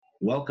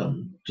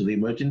Welcome to the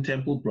Emerging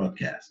Temple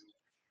broadcast.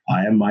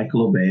 I am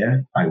Michael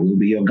Obeya. I will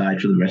be your guide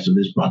for the rest of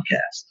this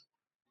broadcast.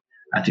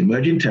 At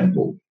Emerging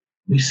Temple,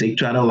 we seek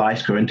to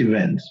analyze current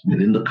events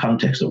within the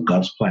context of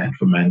God's plan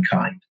for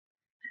mankind,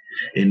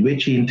 in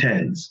which He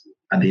intends,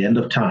 at the end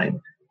of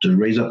time, to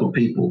raise up a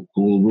people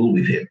who will rule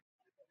with Him.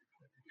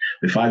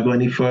 Before I go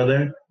any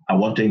further, I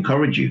want to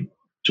encourage you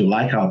to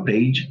like our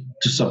page,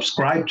 to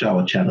subscribe to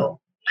our channel,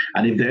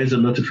 and if there is a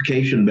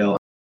notification bell.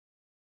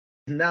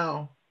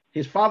 Now,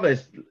 his father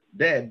is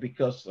dead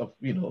because of,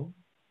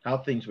 how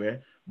things were.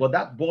 But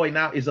that boy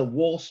now is a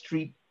Wall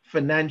Street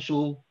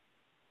financial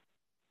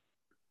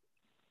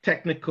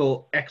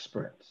technical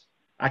expert.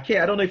 I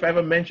don't know if I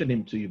ever mentioned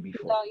him to you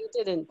before. No, you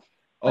didn't.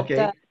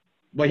 Okay.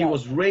 But yes. He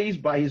was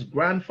raised by his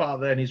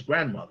grandfather and his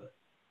grandmother.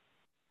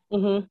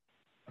 Mm-hmm.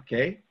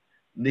 Okay.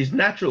 His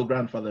natural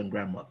grandfather and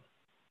grandmother.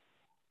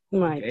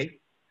 Right. Okay.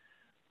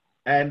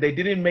 And they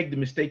didn't make the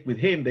mistake with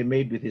him, they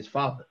made with his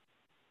father.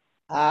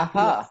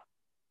 Yes.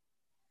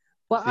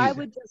 Well, I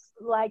would just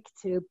like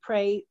to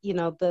pray,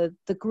 the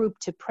group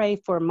to pray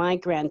for my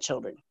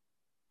grandchildren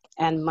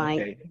and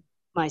my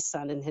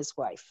son and his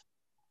wife.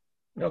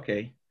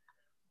 Okay.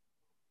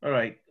 All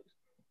right.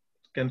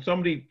 Can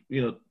somebody,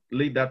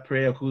 lead that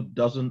prayer who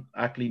doesn't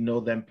actually know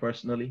them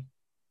personally?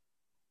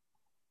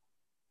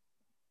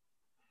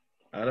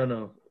 I don't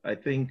know. I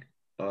think.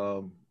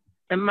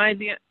 Am I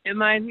the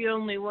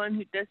only one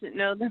who doesn't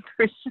know them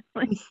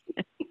personally?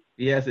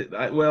 Yes.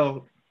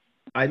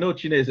 I know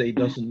Chinese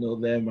doesn't know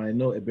them. I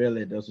know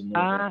Ebele doesn't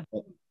know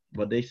them,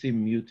 but they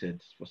seem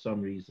muted for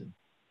some reason.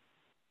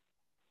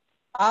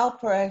 I'll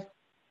pray.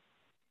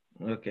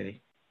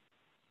 Okay.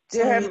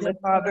 Dear Heavenly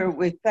Father,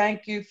 we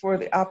thank you for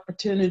the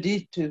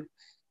opportunity to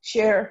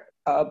share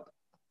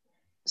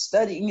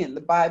studying in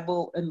the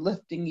Bible and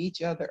lifting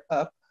each other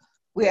up.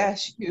 We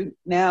ask you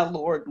now,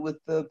 Lord, with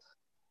the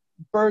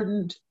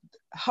burdened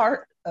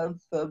heart of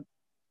the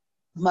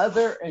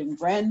mother and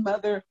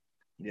grandmother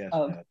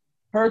of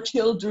her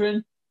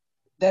children,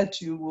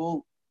 that you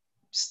will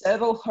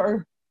settle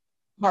her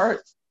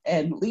heart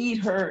and lead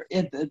her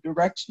in the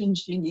direction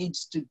she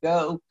needs to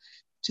go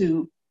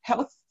to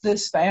help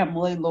this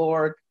family,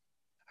 Lord.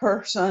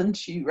 Her son,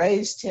 she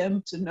raised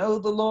him to know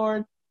the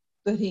Lord,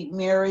 but he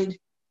married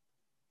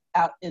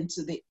out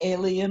into the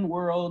alien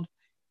world,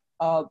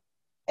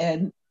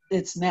 and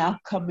it's now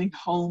coming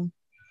home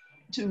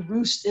to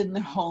roost in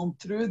the home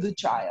through the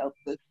child.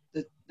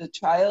 The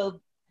child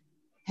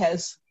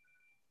has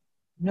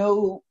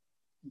no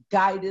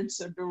guidance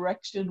or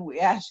direction. We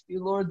ask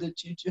you, Lord,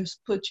 that you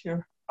just put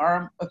your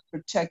arm of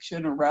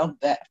protection around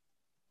that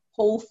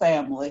whole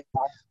family.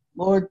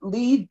 Lord,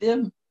 lead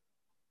them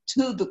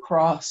to the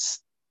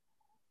cross.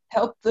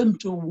 Help them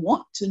to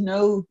want to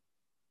know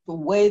the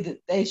way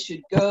that they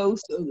should go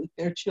so that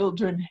their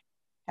children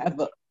have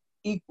an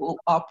equal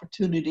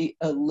opportunity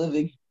of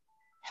living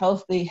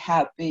healthy,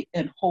 happy,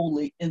 and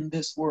holy in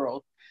this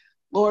world.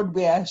 Lord,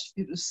 we ask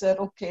you to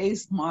settle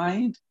Kay's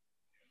mind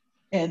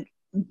and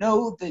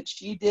know that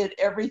she did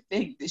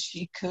everything that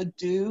she could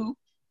do.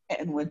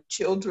 And when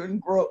children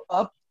grow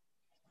up,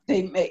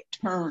 they make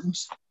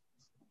turns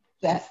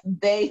that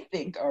they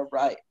think are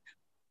right.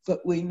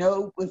 But we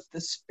know with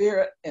the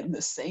Spirit and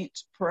the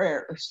saints'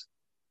 prayers,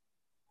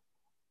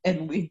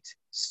 and we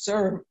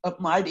serve a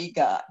mighty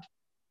God.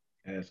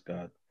 Yes,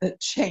 God.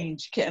 That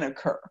change can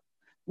occur.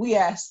 We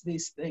ask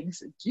these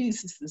things in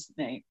Jesus'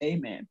 name.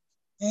 Amen.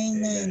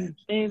 Amen.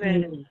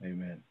 Amen.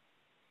 Amen.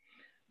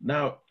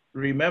 Now,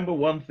 remember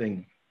one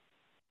thing.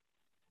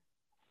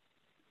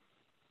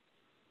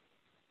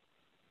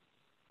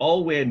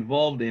 All we're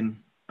involved in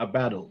are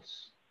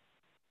battles.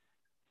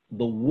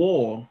 The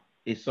war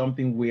is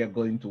something we are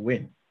going to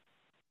win.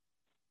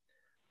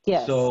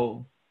 Yes.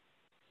 So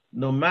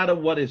no matter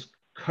what is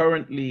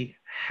currently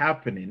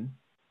happening,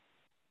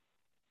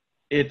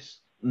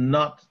 it's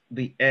not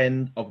the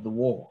end of the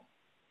war.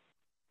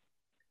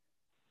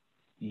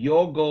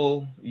 Your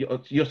goal,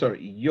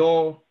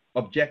 your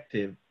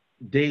objective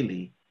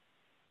daily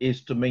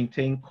is to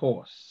maintain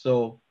course.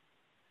 So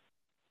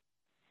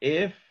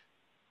if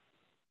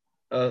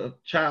a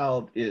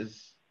child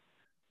is,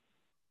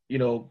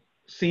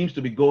 seems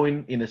to be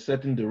going in a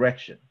certain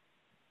direction,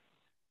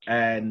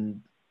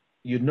 and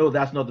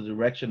that's not the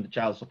direction the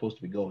child is supposed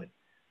to be going,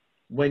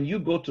 when you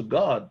go to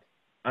God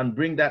and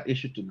bring that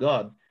issue to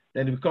God,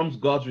 then it becomes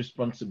God's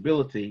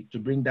responsibility to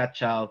bring that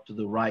child to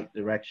the right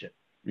direction.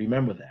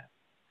 Remember that.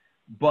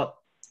 But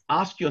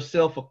ask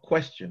yourself a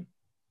question.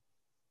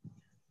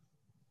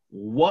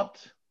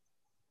 What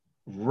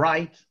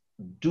right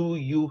do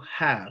you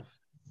have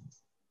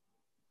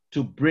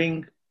to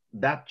bring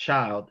that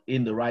child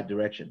in the right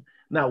direction?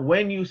 Now,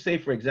 when you say,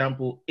 for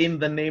example, in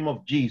the name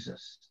of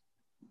Jesus,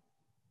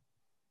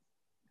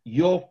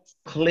 you're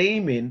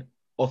claiming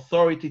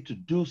authority to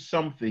do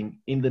something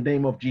in the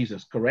name of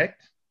Jesus,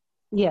 correct?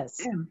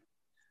 Yes.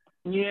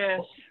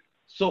 Yes.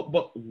 So,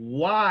 but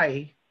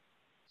why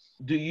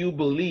do you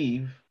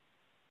believe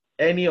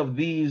any of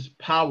these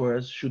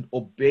powers should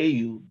obey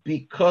you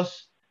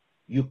because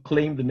you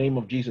claim the name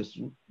of Jesus?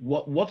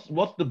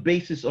 What's the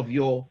basis of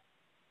your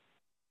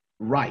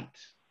right?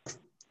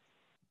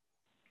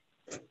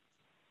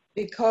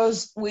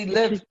 Because we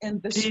live in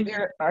the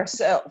spirit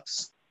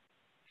ourselves.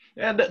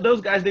 And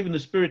those guys live in the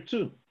spirit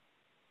too.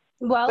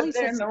 Well, But he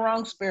they're says, in the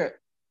wrong spirit.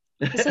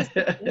 he says,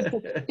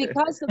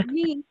 because of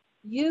me,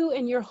 you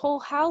and your whole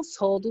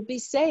household will be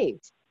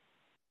saved.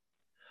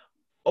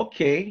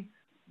 Okay,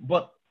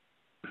 but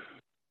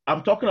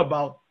I'm talking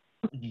about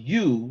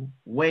you.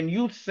 When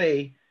you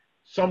say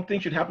something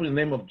should happen in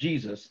the name of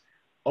Jesus,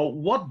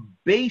 on what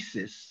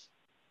basis?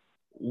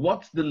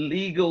 What's the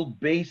legal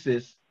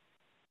basis?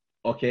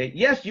 Okay,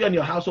 yes, you and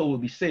your household will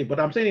be saved, but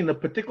I'm saying in a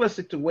particular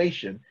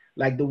situation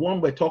like the one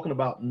we're talking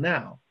about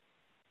now,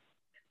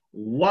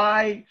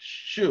 why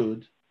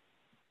should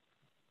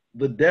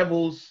the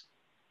devils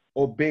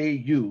obey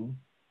you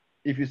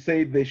if you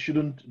say they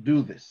shouldn't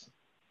do this?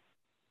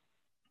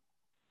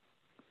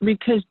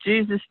 Because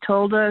Jesus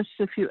told us,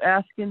 if you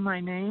ask in my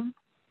name.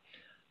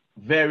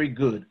 Very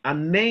good. A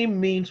name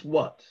means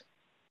what?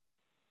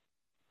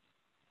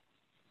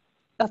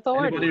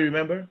 Authority. Anybody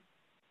remember?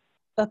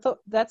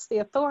 That's the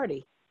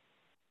authority.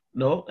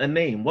 No, a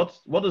name. What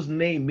does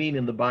name mean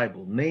in the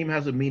Bible? Name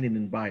has a meaning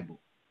in the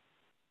Bible.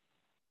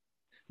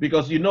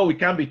 Because we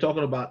can't be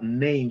talking about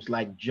names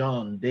like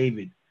John,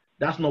 David.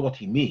 That's not what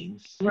he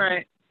means.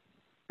 Right.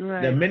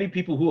 There are many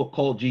people who are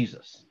called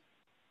Jesus.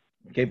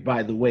 Okay,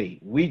 by the way,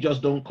 we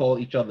just don't call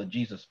each other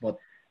Jesus, but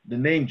the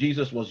name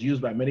Jesus was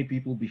used by many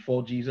people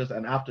before Jesus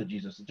and after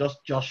Jesus,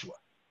 just Joshua.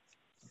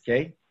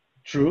 Okay,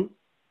 true?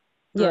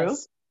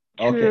 Yes.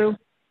 Okay. True.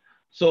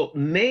 So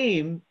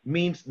name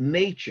means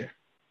nature.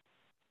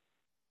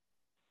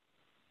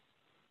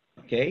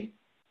 Okay?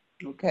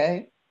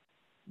 Okay.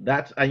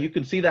 And you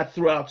can see that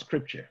throughout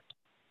scripture.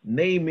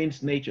 Name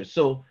means nature.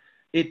 So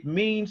it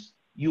means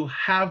you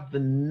have the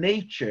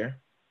nature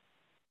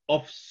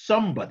of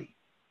somebody.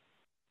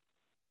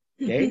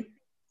 Okay?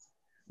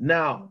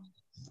 Now,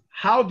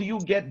 how do you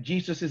get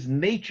Jesus's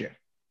nature?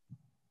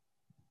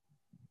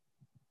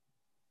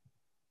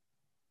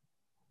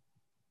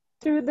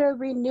 Through the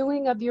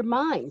renewing of your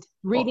mind,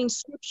 reading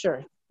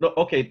scripture. No,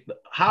 okay.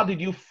 How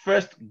did you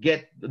first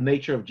get the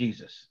nature of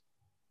Jesus?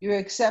 You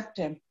accept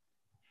him.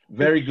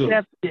 Very good.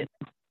 Accepted.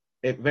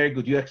 Very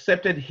good. You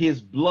accepted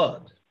his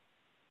blood.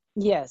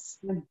 Yes.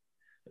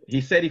 He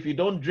said, if you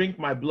don't drink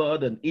my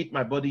blood and eat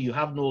my body, you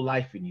have no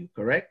life in you,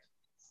 correct?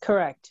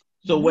 Correct.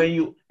 So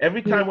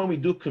every time when we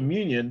do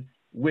communion,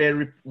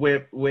 we're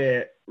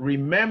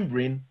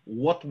remembering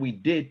what we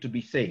did to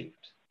be saved.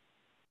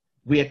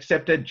 We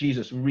accepted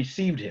Jesus. We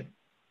received him.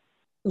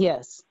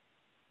 Yes.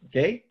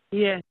 Okay?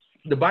 Yes.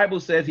 The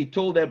Bible says he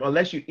told them,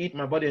 unless you eat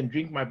my body and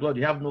drink my blood,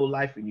 you have no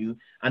life in you.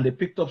 And they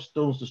picked up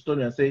stones to stone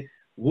him and say,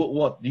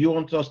 what? Do you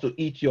want us to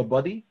eat your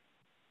body?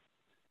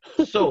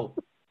 So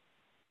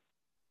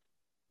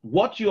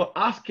what you're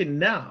asking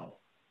now,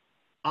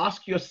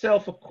 ask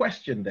yourself a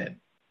question then.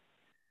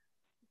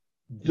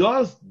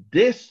 Does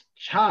this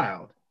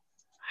child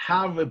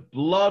have a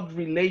blood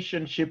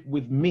relationship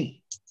with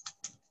me?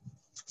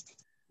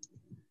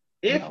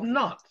 If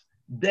not,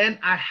 then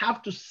I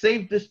have to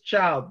save this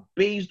child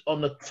based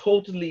on a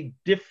totally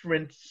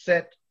different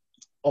set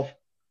of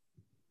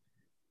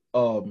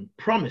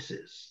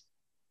promises.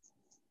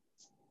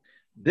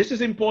 This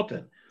is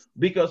important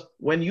because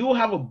when you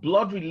have a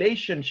blood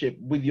relationship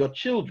with your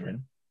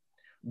children,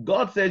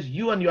 God says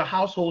you and your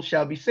household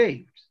shall be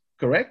saved,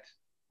 correct?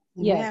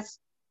 Yes.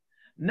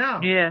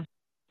 Now, Yes.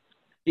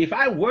 if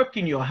I work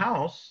in your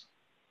house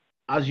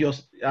as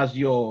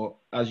your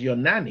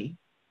nanny,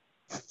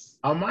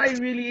 am I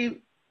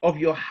really of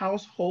your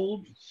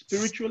household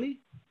spiritually?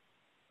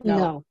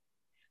 No.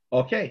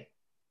 Okay.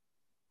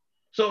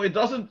 So it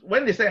doesn't,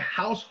 when they say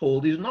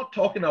household, it's not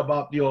talking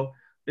about your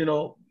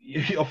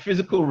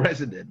physical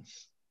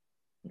residence.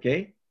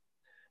 Okay.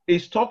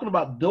 It's talking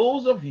about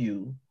those of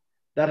you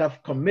that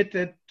have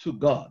committed to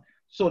God.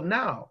 So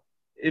now,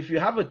 if you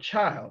have a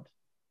child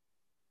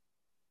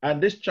and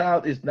this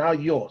child is now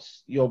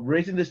yours, you're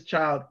raising this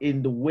child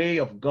in the way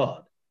of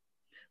God.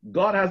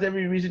 God has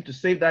every reason to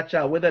save that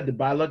child, whether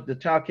the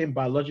child came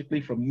biologically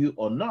from you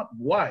or not.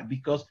 Why?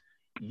 Because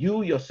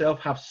you yourself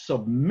have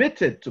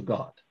submitted to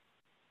God.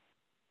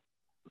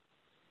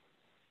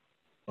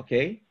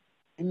 Okay?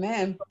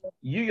 Amen.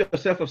 You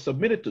yourself have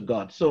submitted to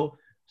God. So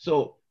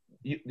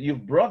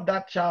you've brought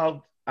that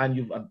child and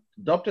you've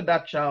adopted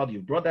that child,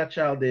 you've brought that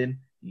child in,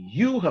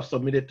 you have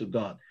submitted to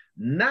God.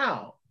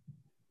 Now,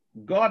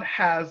 God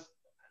has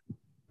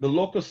the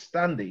local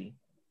standing.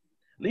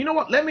 You know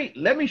what? Let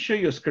me show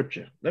you a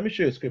scripture. Let me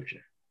show you a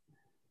scripture.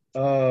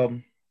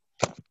 Wow.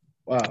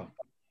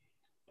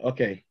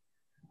 Okay.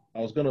 I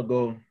was gonna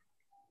go.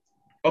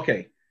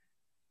 Okay.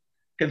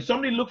 Can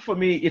somebody look for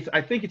me?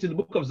 I think it's in the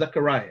book of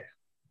Zechariah.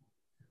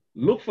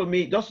 Look for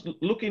me. Just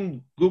look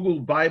in Google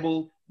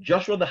Bible,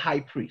 Joshua the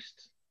high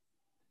priest.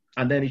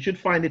 And then you should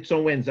find it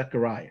somewhere in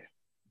Zechariah.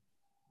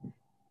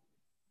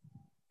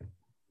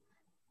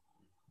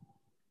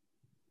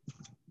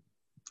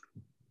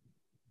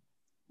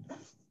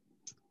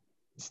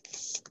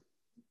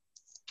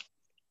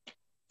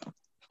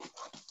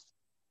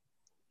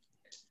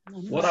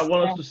 What I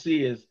want us to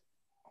see is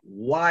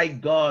why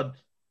God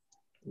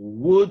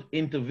would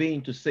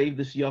intervene to save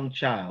this young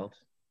child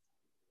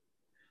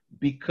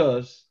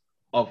because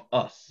of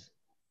us.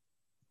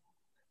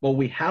 But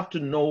we have to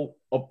know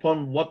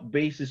upon what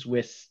basis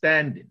we're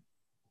standing.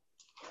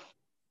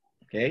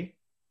 Okay?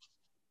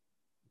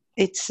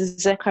 It's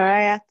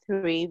Zechariah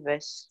 3,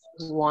 verse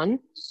 1.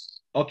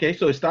 Okay,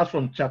 so it starts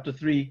from chapter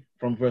 3,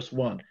 from verse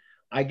 1.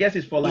 I guess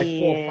it's for like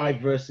 4 or 5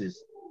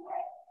 verses.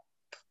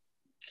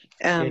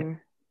 Okay,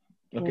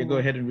 go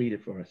ahead and read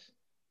it for us.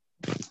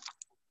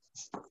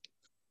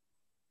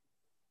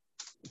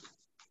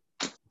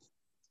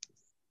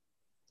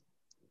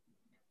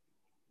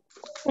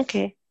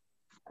 Okay.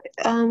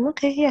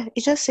 Yeah.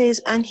 It just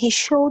says, and he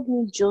showed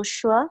me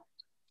Joshua,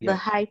 the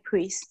high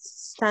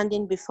priest,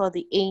 standing before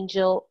the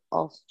angel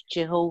of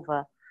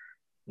Jehovah,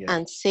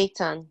 and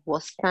Satan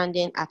was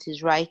standing at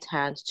his right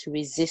hand to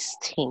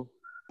resist him.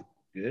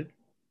 Good.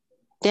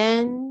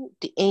 Then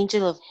the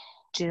angel of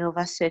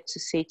Jehovah said to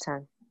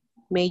Satan,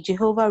 may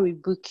Jehovah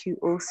rebuke you,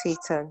 O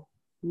Satan.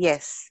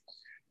 Yes,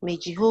 may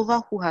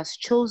Jehovah who has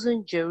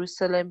chosen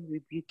Jerusalem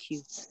rebuke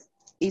you.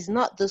 Is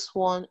not this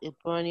one a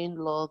burning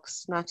log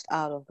snatched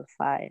out of the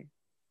fire?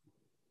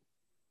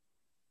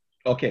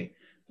 Okay,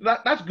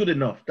 that's good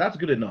enough. That's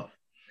good enough.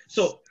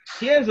 So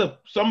here's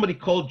somebody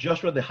called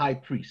Joshua the high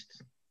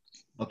priest.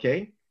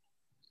 Okay,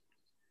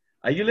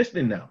 are you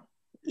listening now?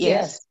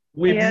 Yes.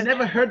 We've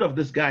never heard of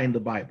this guy in the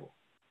Bible.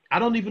 I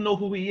don't even know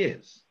who he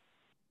is.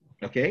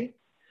 Okay,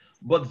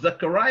 but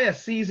Zechariah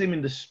sees him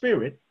in the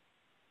spirit,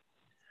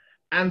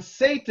 and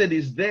Satan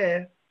is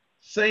there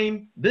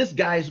saying, this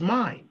guy is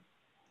mine.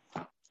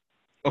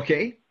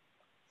 Okay,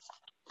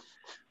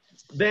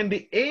 then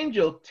the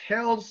angel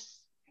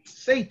tells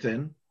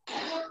Satan,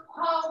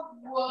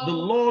 the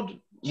Lord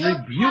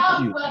rebuke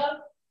you.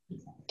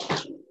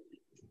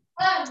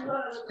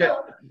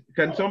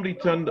 Can somebody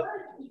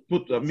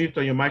put a mute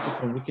on your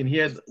microphone? We can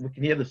hear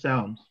the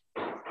sounds.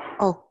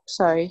 Oh,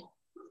 sorry.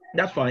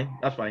 That's fine.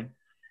 That's fine.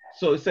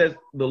 So it says,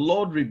 the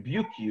Lord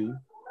rebuke you.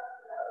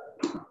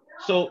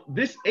 So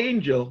this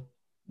angel,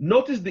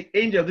 notice the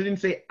angel didn't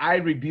say, I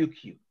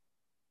rebuke you.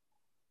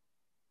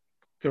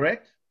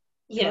 Correct?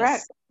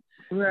 Yes.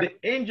 The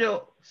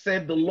angel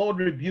said, the Lord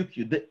rebuke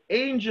you. The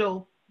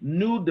angel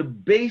knew the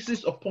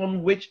basis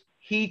upon which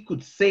he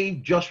could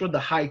save Joshua the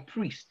high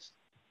priest.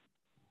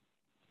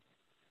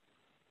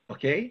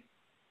 Okay?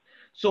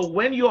 So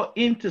when you're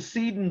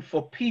interceding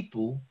for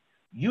people,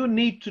 you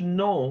need to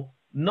know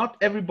not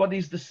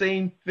everybody's the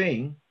same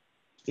thing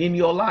in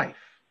your life.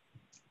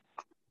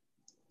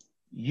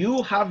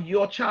 You have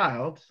your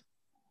child.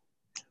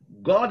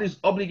 God is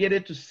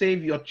obligated to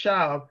save your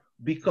child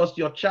because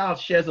your child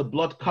shares a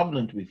blood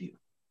covenant with you.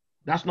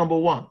 That's number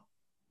one.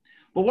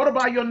 But what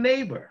about your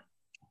neighbor?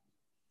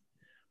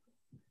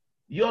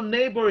 Your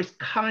neighbor is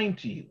kind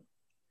to you,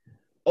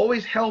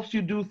 always helps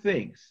you do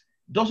things,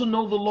 doesn't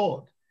know the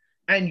Lord,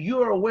 and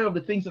you're aware of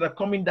the things that are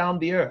coming down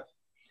the earth.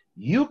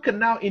 You can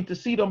now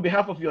intercede on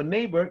behalf of your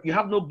neighbor. You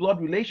have no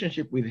blood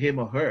relationship with him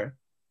or her,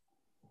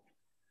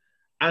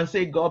 and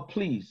say, God,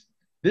 please,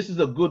 this is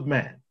a good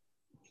man.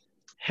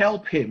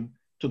 Help him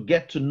to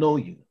get to know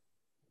you.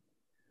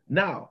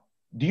 Now,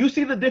 do you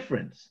see the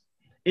difference?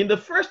 In the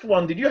first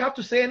one, did you have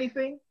to say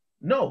anything?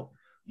 No.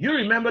 You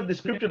remember the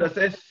scripture that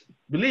says,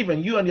 believe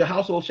and you and your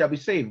household shall be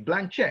saved.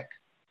 Blank check.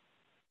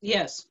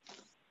 Yes.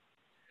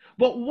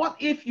 But what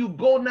if you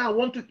go now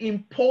want to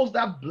impose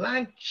that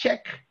blank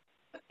check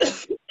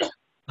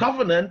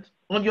covenant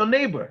on your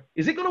neighbor?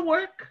 Is it going to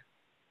work?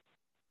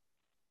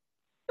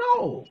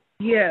 No.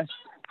 Yes.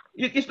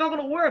 It's not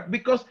going to work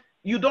because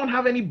you don't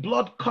have any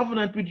blood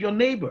covenant with your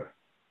neighbor.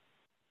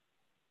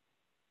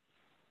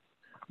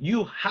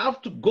 You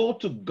have to go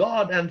to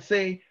God and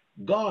say,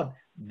 God,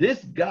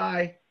 this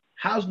guy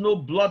has no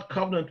blood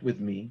covenant with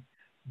me,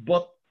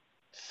 but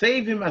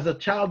save him as a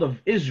child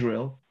of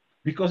Israel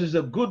because he's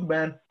a good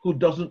man who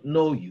doesn't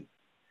know you.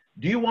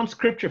 Do you want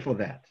scripture for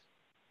that?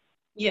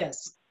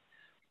 Yes.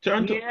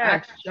 Turn to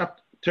Acts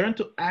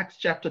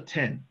chapter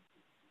 10.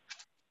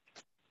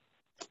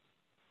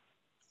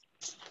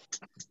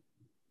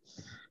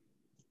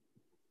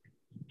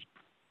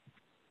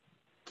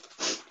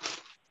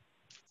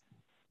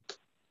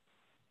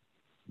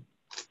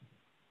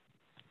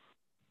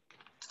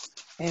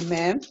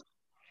 Amen.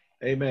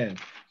 Amen.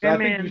 So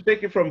Amen. I think you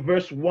take it from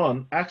verse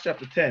 1, Acts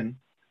chapter 10,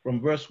 from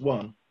verse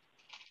 1.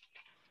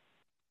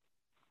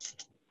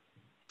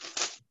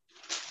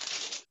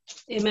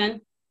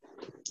 Amen.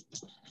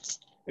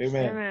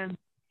 Amen. Amen.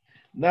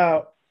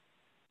 Now,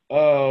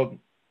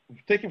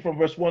 take it from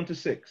verse 1 to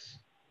 6.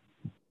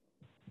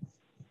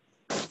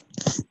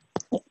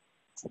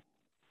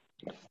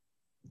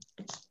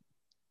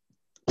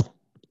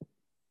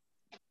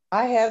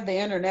 I have the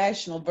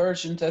international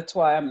version, that's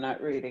why I'm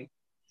not reading.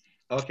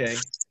 Okay.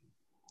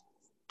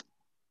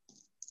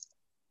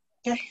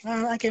 Okay,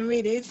 I can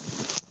read it.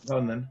 Go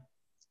on then.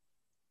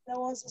 There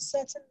was a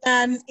certain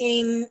man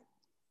in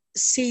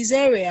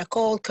Caesarea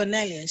called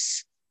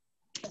Cornelius,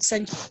 a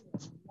centurion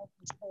of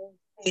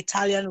the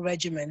Italian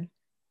regiment,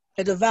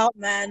 a devout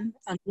man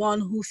and one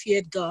who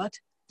feared God,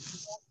 and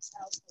all his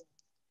household.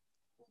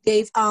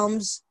 gave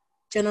alms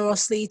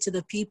generously to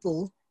the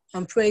people,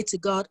 and prayed to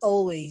God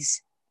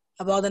always.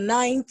 About the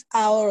 9th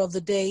hour of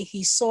the day,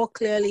 he saw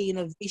clearly in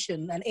a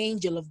vision an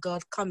angel of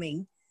God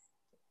coming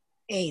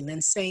in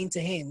and saying to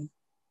him,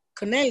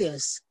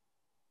 Cornelius.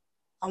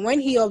 And when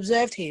he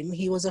observed him,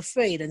 he was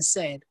afraid and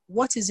said,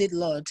 What is it,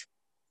 Lord?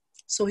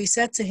 So he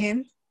said to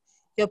him,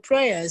 Your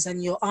prayers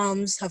and your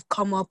alms have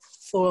come up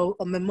for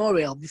a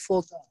memorial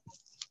before God.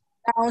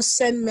 Now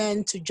send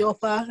men to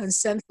Joppa and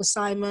send for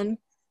Simon,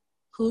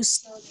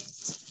 whose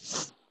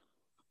is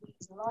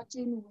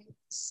lodging with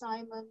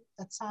Simon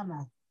the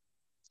tanner,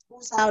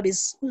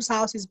 whose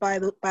house is by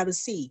the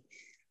sea.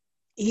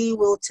 He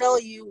will tell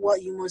you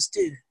what you must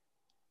do.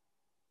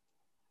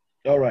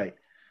 All right.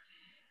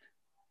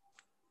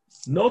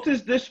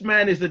 Notice this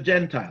man is a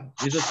Gentile.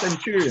 He's a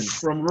centurion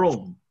from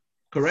Rome,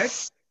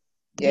 correct?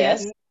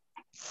 Yes.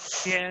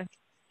 Yeah.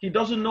 He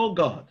doesn't know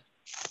God,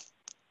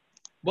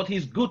 but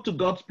he's good to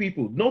God's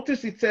people.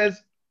 Notice it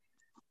says,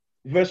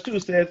 verse 2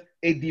 says,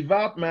 a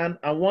devout man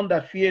and one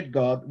that feared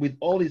God with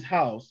all his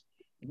house,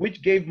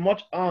 which gave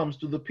much alms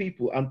to the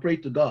people and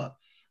prayed to God.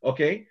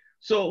 Okay?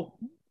 So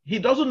he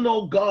doesn't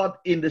know God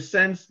in the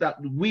sense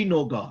that we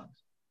know God.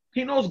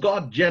 He knows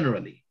God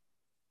generally.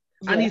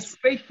 Yes. And he's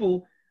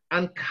faithful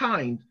and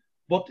kind,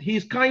 but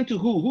he's kind to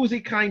who? Who is he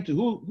kind to?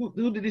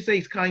 Who did he say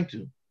he's kind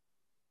to?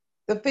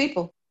 The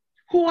people.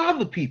 Who are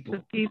the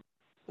people?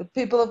 The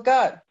people of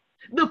God.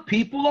 The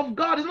people of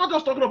God. He's not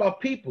just talking about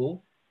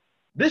people.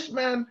 This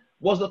man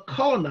was a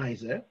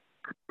colonizer.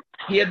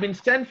 He had been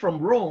sent from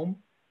Rome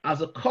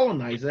as a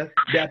colonizer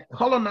that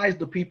colonized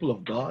the people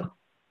of God,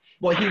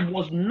 but he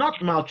was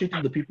not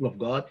maltreating the people of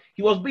God.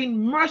 He was being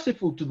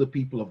merciful to the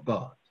people of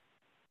God.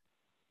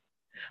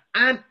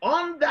 And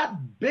on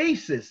that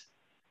basis,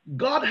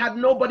 God had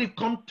nobody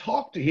come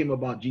talk to him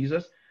about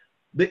Jesus.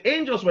 The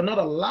angels were not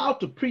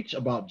allowed to preach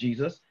about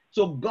Jesus.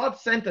 So God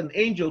sent an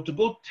angel to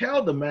go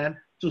tell the man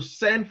to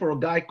send for a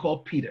guy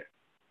called Peter.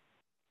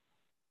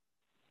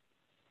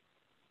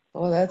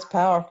 Oh, that's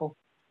powerful.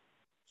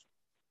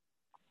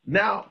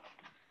 Now,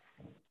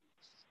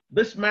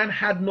 this man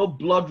had no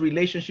blood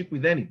relationship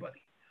with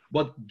anybody,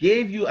 but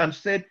gave you and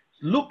said,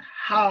 look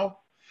how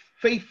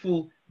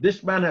faithful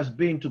this man has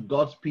been to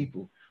God's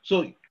people.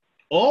 So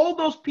all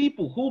those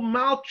people who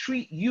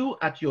maltreat you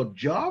at your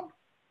job,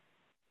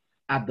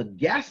 at the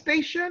gas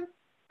station,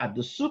 at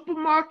the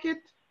supermarket,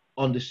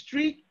 on the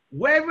street,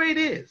 wherever it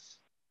is,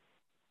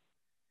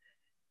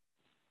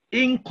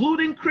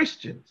 including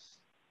Christians,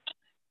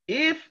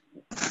 if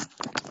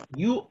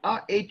you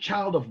are a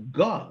child of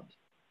God,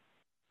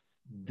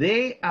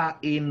 they are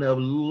in a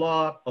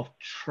lot of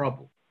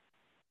trouble.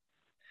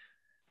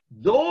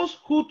 Those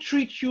who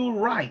treat you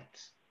right,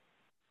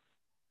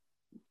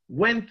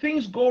 when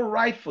things go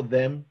right for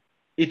them,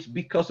 it's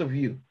because of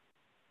you.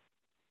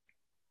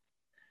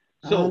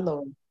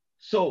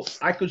 So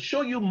I could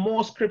show you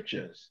more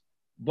scriptures,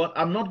 but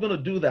I'm not going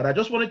to do that. I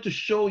just wanted to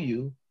show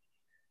you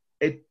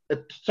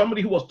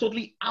somebody who was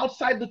totally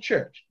outside the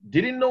church,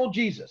 didn't know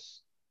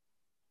Jesus,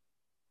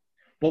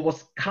 but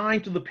was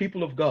kind to the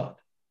people of God.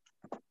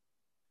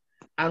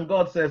 And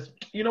God says,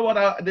 you know what,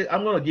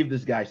 I'm going to give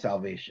this guy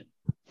salvation.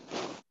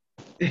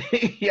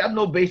 He had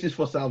no basis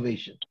for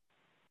salvation.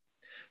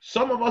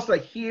 Some of us are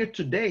here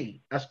today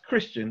as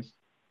Christians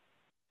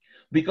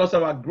because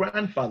our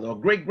grandfather or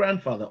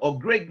great-grandfather or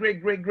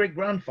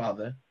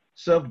great-great-great-great-grandfather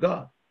served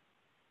God.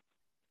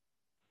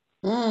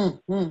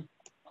 Mm-hmm.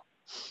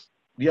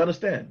 Do you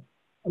understand?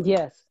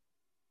 Yes.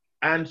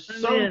 And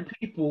some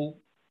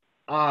people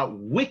are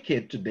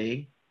wicked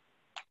today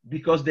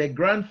because their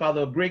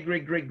grandfather or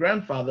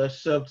great-great-great-grandfather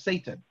served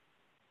Satan.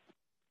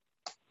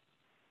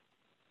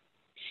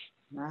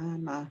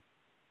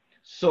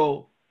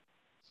 So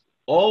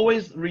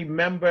always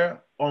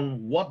remember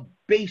on what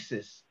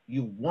basis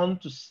you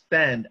want to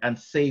stand and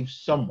save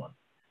someone.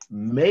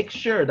 Make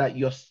sure that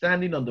you're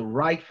standing on the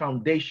right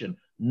foundation,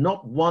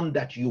 not one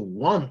that you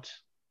want,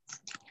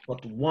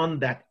 but one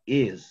that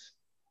is.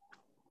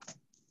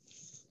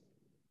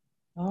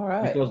 All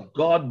right. Because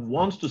God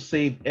wants to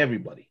save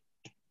everybody,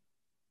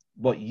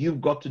 but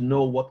you've got to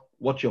know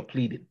what you're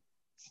pleading.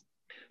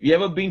 You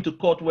ever been to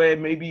court where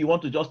maybe you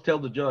want to just tell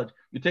the judge,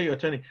 you tell your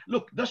attorney,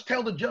 look, just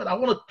tell the judge,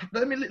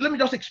 let me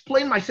just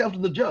explain myself to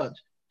the judge.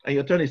 And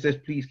your attorney says,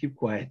 please keep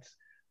quiet,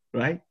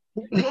 right?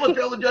 You want to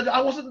tell the judge,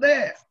 I wasn't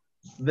there.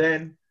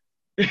 Then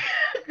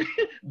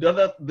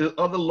the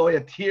other lawyer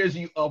tears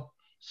you up.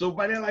 So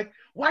by then, like,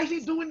 why is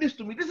he doing this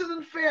to me? This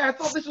isn't fair. I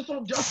thought this was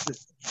all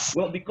justice.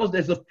 Well, because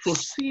there's a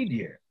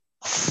procedure.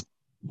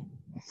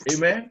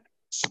 Amen?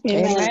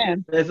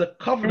 Amen. There's a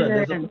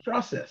covenant. There's a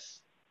process.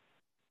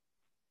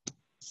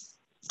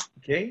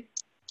 Okay?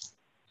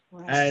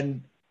 Wow.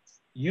 And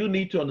you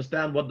need to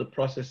understand what the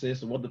process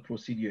is and what the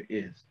procedure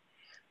is.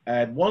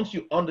 And once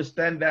you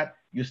understand that,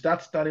 you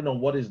start standing on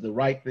what is the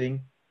right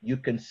thing, you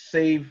can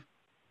save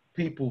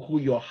people who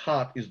your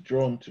heart is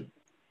drawn to.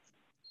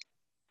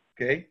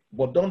 Okay?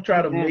 But don't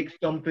try to make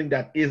something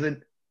that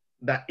isn't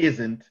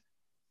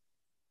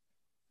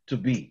to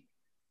be.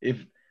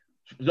 If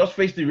Just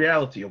face the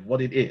reality of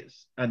what it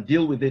is and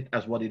deal with it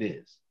as what it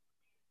is.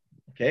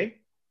 Okay?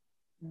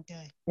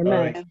 Okay. All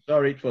right.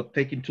 Sorry for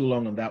taking too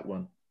long on that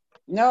one.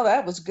 No,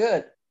 that was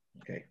good.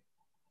 Okay.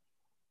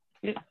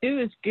 It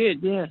was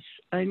good, yes.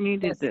 I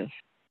needed this.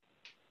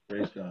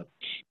 Praise God.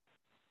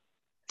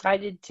 I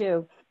did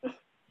too.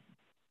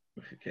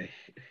 Okay.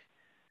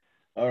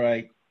 All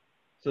right.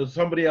 So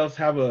somebody else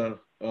have a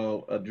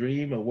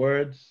dream, a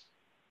words?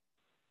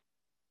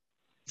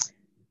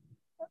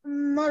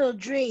 Not a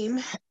dream.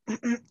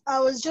 I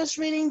was just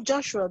reading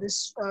Joshua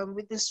this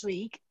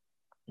week.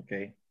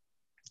 Okay.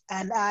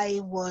 And I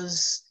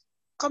was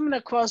coming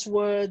across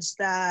words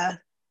that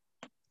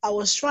I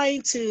was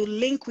trying to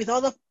link with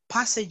other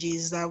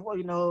passages that,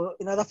 you know,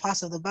 in other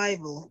parts of the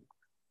Bible.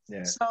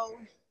 Yeah. So,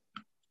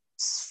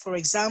 for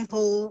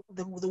example,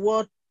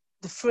 the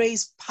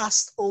phrase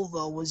passed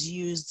over was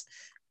used,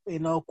 you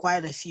know,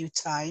 quite a few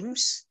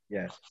times.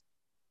 Yes.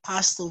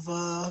 Passed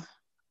over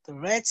the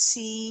Red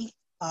Sea,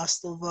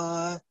 passed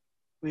over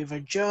River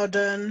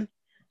Jordan.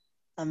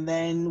 And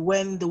then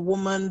when the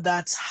woman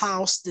that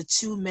housed the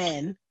two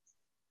men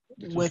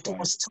was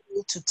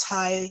told to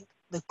tie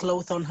the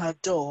cloth on her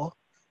door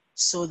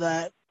so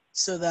that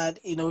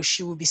you know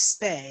she will be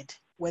spared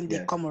when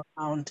they come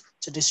around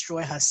to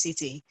destroy her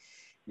city.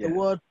 The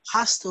word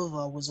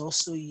Passover was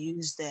also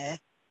used there.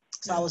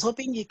 So I was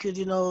hoping you could,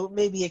 you know,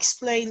 maybe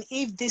explain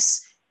if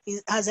this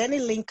has any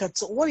link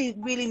at all, what it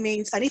really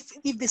means, and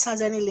if this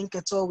has any link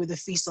at all with the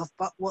feast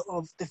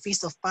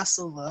of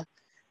Passover.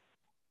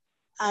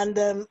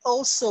 And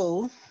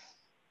also,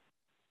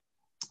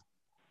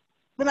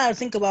 when I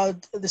think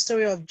about the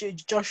story of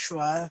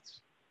Joshua,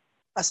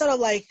 I sort of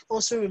like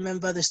also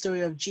remember the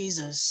story of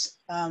Jesus.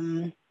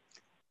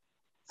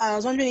 I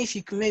was wondering if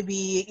you could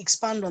maybe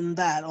expand on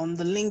that, on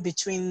the link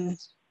between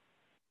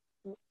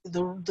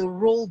the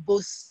role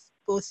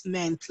both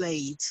men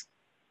played,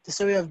 the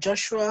story of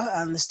Joshua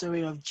and the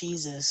story of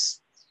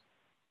Jesus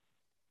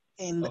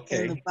in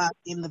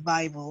the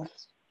Bible.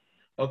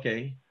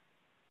 Okay.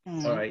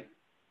 All right.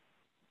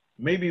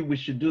 Maybe we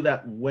should do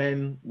that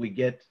when we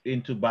get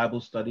into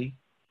Bible study.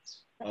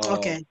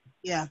 Okay.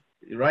 Yeah.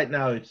 Right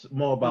now, it's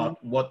more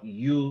about what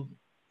you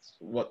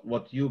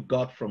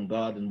got from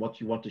God and what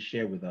you want to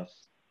share with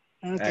us.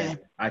 Okay. And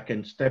I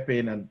can step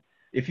in, and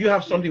if you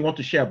have something you want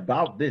to share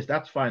about this,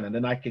 that's fine, and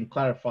then I can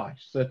clarify,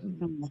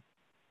 certainly.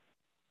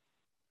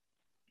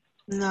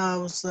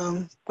 No,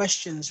 some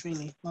questions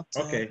really. Not,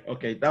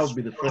 okay. That would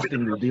be the first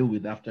thing we'll deal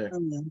with after.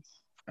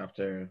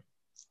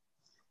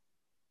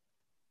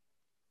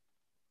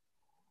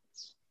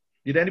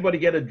 Did anybody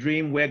get a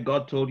dream where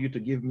God told you to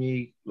give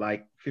me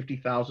like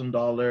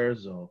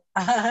 $50,000 or?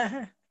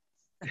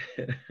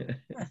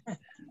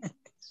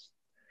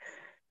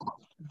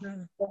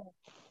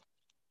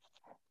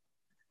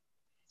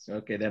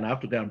 Okay, then I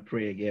have to go and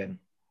pray again.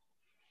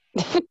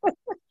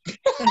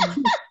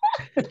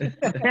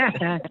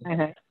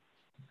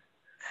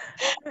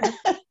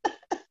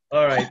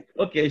 All right.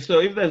 Okay,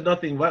 so if there's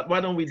nothing,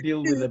 why don't we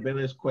deal with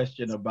Abela's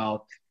question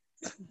about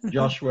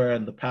Joshua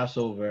and the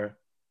Passover,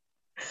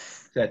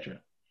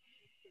 etc.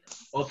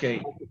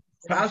 Okay,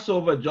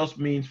 Passover just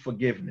means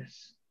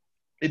forgiveness.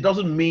 It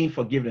doesn't mean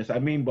forgiveness. I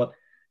mean, but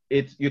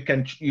it's you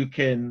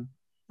can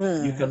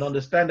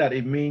understand that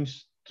it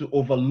means to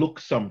overlook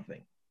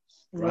something,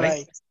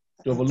 right?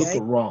 To overlook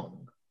a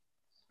wrong.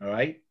 All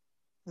right.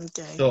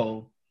 Okay.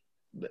 So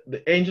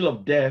the angel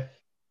of death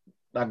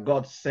that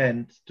God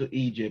sent to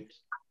Egypt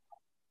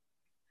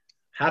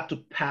had to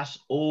pass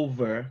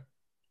over.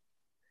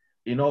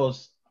 You know,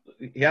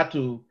 he had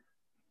to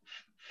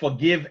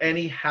forgive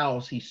any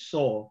house he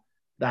saw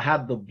that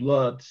had the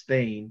blood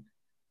stain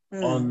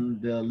on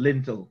the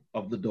lintel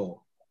of the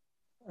door.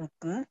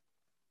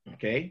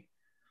 Okay.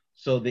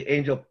 So the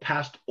angel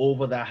passed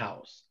over that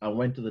house and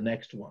went to the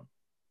next one.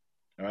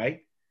 All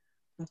right.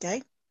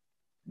 Okay.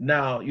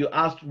 Now you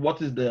asked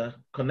what is the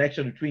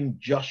connection between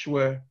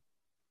Joshua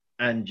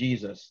and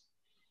Jesus.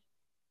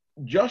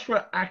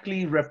 Joshua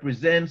actually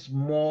represents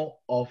more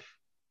of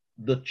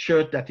the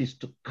church that is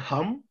to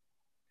come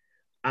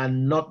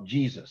and not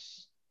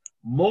Jesus.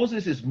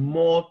 Moses is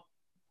more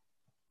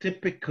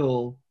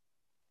typical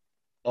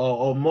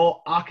or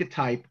more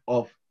archetype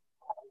of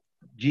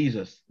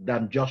Jesus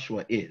than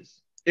Joshua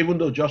is, even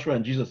though Joshua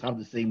and Jesus have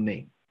the same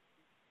name.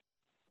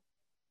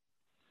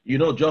 You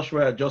know,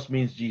 Joshua just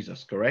means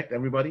Jesus, correct,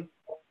 everybody?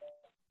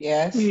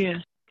 Yes. Yeah.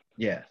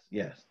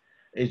 Yes.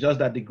 It's just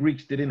that the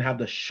Greeks didn't have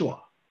the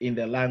shua in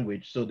their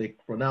language, so they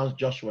pronounced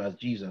Joshua as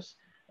Jesus,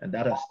 and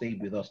that has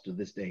stayed with us to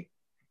this day.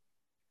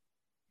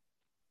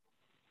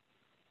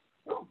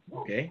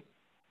 Okay?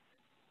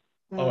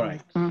 All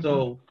right.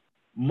 So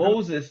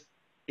Moses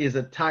is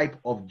a type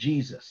of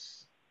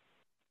Jesus,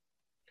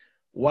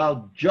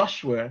 while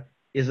Joshua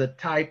is a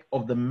type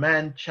of the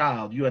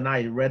man-child you and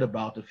I read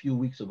about a few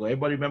weeks ago.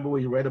 Everybody remember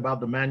where you read about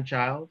the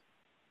man-child?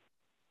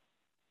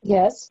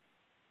 Yes.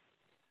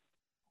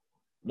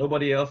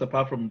 Nobody else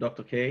apart from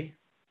Dr. K?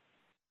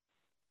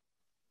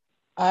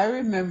 I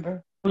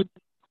remember.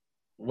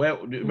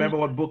 Well, do you remember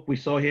what book we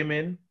saw him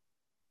in?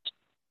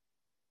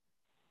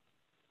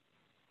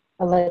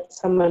 I'll let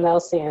someone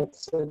else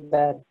answer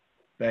that.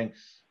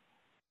 Thanks.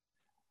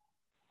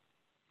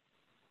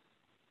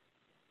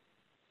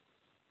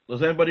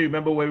 Does anybody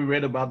remember where we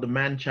read about the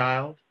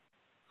man-child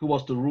who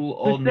was to rule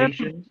all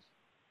nations?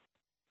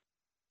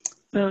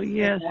 Oh,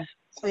 yes.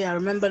 Oh, yeah, I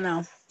remember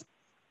now.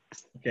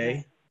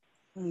 Okay.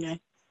 Okay.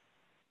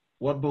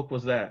 What book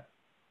was that?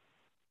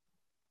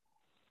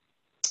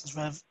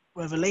 It's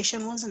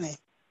Revelation, wasn't it?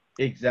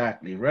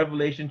 Exactly.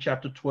 Revelation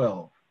chapter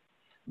 12.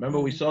 Remember,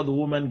 we saw the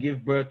woman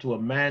give birth to a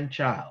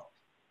man-child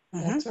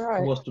That's who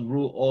right. was to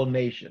rule all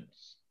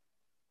nations.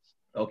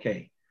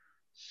 Okay.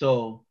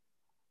 So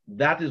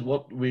that is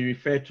what we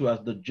refer to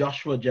as the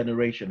Joshua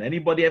generation.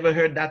 Anybody ever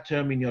heard that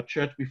term in your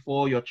church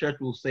before? Your church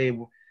will say,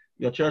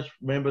 your church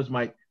members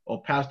might,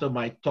 or pastor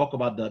might talk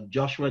about the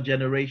Joshua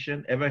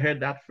generation. Ever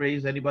heard that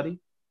phrase, anybody?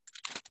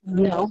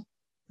 No.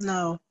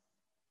 No.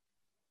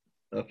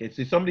 Okay,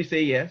 so somebody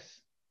say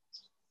yes.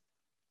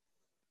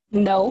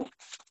 No.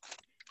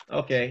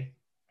 Okay.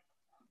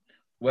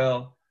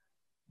 Well,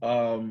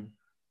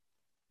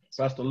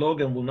 Pastor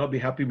Logan will not be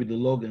happy with the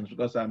Logans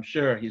because I'm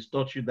sure he's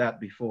taught you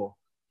that before.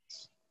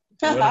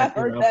 So when I I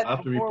came, heard I that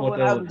have to before report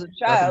when I was a that to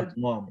child. his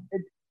mom.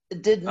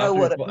 It didn't I know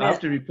what it I have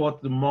meant. to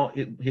report the mom,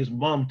 his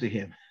mom to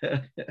him.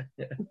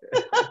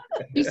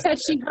 She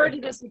said she heard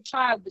it as a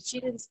child, but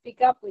she didn't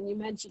speak up when you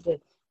mentioned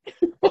it.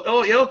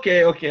 Yeah,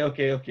 okay,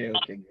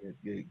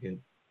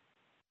 good.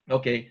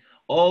 Okay,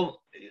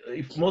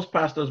 if most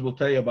pastors will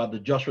tell you about the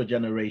Joshua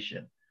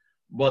generation,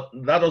 but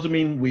that doesn't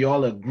mean we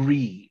all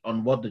agree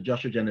on what the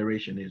Joshua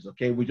generation is.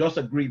 Okay, we just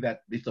agree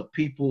that it's a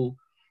people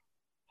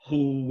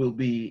who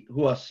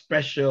are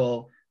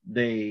special.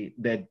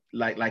 They're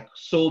like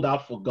sold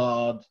out for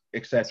God,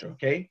 etc.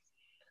 Okay,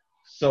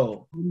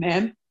 so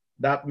Amen.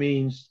 that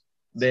means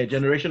the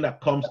generation that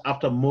comes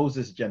after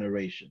Moses'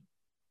 generation.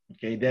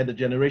 Okay, they're the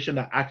generation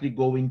that actually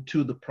go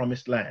into the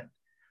promised land.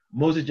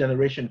 Moses'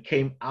 generation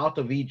came out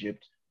of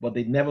Egypt, but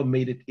they never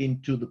made it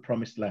into the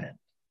promised land.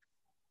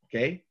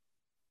 Okay?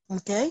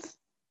 Okay.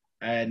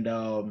 And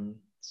the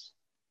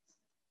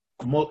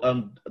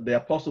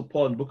Apostle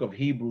Paul in the book of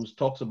Hebrews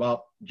talks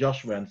about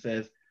Joshua and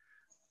says,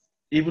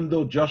 even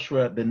though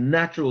Joshua, the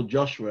natural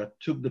Joshua,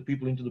 took the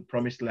people into the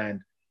promised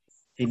land,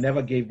 he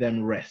never gave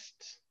them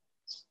rest.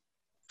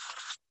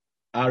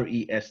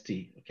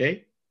 R-E-S-T,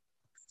 okay?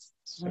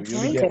 So you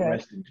only get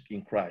rest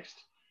in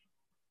Christ.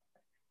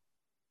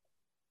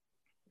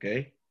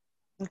 Okay?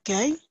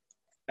 Okay.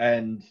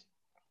 And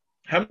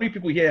how many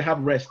people here have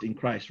rest in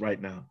Christ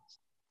right now?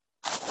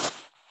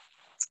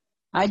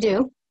 I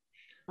do.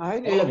 I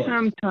All of do. us.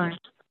 Sometimes.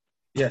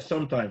 Yes,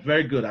 sometimes.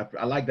 Very good.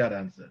 I like that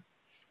answer.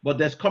 But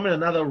there's coming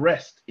another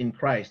rest in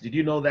Christ. Did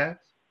you know that?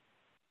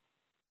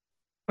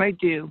 I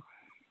do.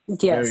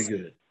 Yes. Very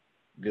good.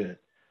 Good.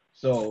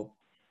 So,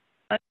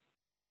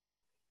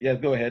 yeah,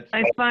 go ahead.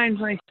 I find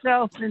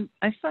myself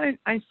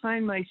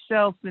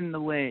in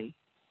the way.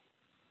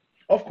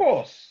 Of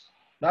course.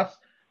 That's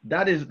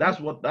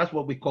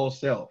what we call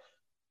self.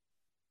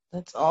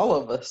 That's all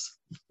of us.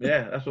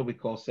 Yeah, that's what we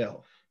call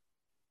self.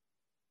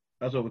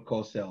 That's what we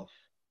call self.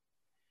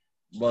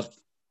 But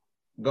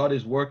God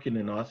is working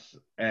in us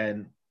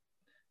and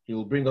he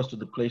will bring us to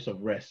the place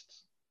of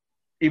rest.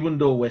 Even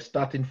though we're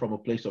starting from a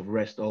place of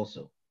rest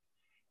also.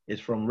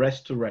 It's from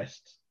rest to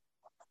rest.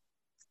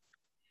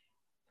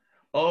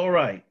 All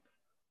right.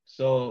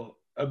 So,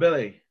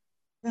 Abele,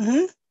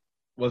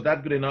 was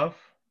that good enough?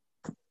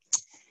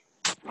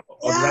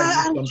 Or did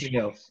I do something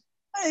else?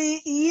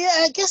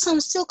 I guess I'm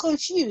still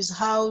confused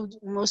how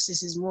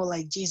Moses is more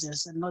like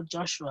Jesus and not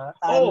Joshua.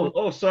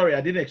 Sorry,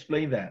 I didn't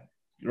explain that.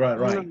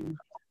 Right.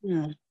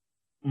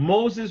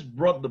 Moses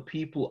brought the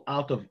people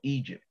out of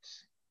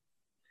Egypt.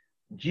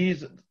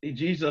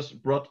 Jesus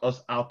brought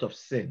us out of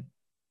sin.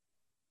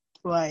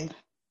 Right.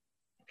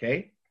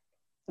 Okay?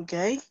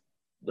 Okay.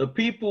 The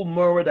people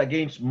murmured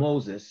against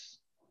Moses.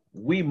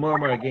 We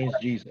murmur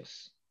against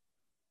Jesus.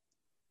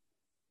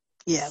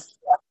 Yeah.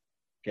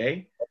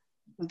 Okay?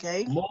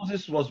 Okay.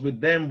 Moses was with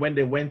them when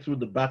they went through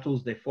the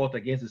battles they fought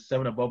against the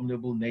 7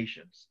 abominable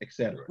nations,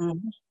 etc.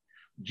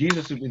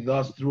 Jesus is with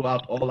us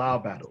throughout all our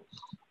battles.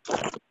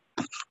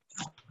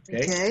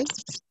 Okay?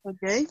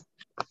 Okay.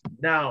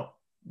 Now,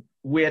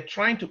 we're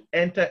trying to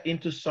enter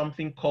into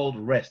something called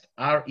rest,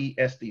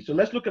 R-E-S-T. So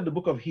let's look at the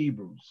book of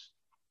Hebrews.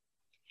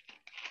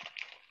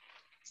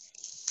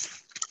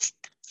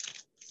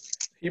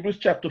 Hebrews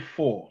chapter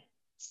 4.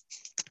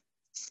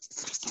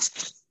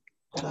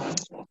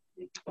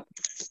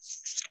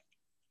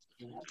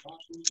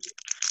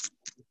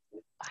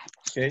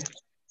 Okay.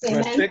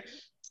 Amen.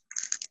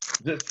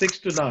 Verse 6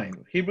 to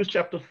 9. Hebrews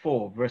chapter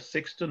 4, verse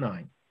 6 to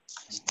 9.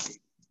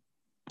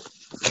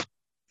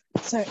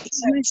 Sorry,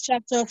 Hebrews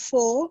chapter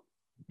 4.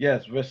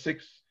 Yes, verse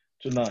 6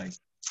 to 9.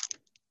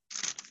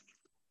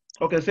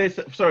 Okay,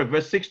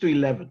 verse 6 to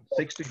 11.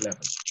 6 to 11.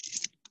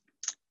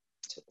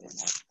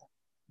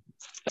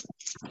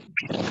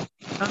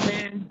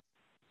 Amen.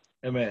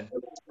 Amen.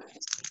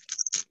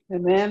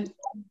 Amen.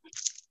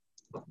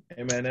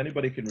 Amen.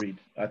 Anybody can read.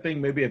 I think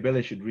maybe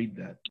Abele should read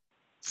that.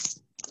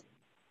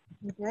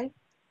 Okay.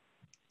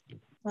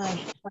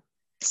 Right.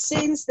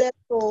 Since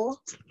therefore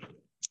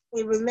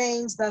it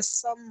remains that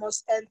some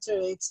must enter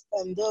it,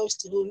 and those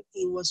to whom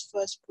it was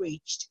first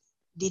preached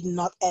did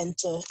not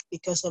enter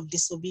because of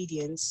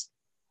disobedience.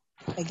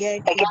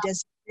 Again,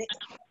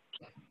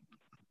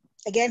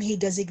 he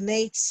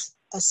designates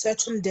a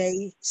certain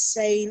day,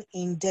 saying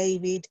in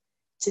David,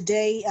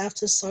 today,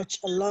 after such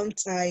a long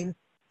time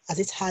as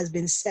it has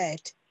been said,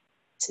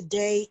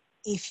 today,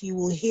 if you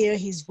will hear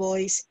his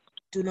voice,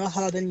 do not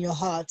harden your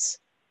hearts.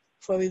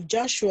 For if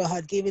Joshua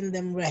had given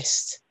them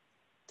rest,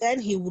 then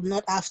he would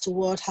not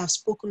afterward have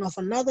spoken of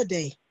another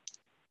day.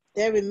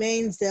 There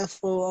remains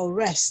therefore a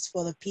rest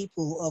for the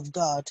people of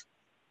God.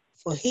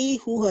 For he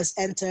who has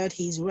entered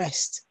his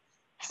rest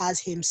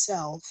has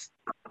himself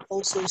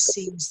also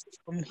ceased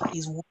from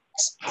his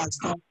works as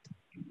God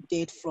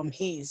did from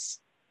his.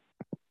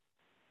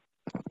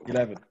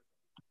 11.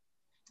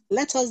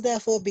 Let us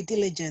therefore be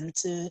diligent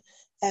to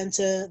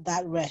enter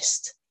that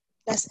rest,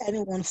 lest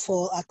anyone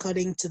fall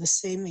according to the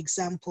same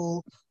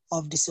example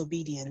of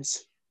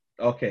disobedience.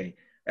 Okay.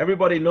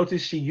 Everybody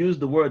notice she used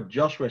the word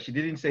Joshua. She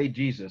didn't say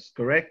Jesus,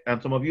 correct? And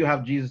some of you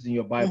have Jesus in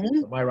your Bible.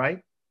 Am I right?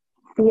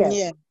 Yes.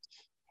 Yeah.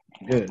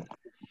 Good.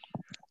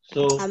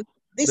 So And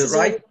this the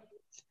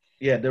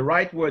is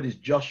right word is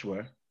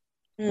Joshua.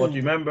 But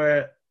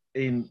remember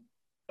in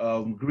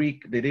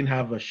Greek, they didn't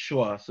have a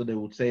shua, so they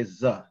would say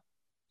za.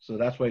 So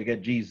that's where you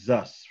get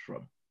Jesus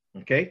from.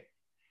 Okay?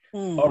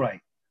 All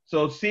right.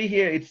 So see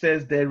here, it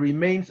says there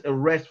remains a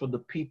rest for the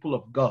people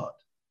of God.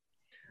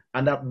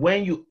 And that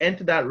when you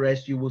enter that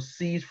rest, you will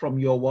cease from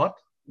your what?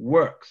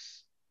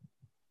 Works.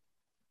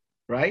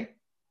 Right?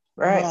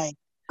 Right.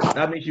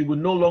 That means you will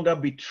no longer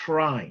be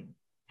trying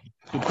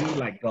to be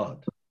like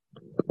God.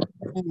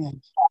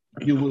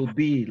 You will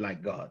be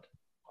like God.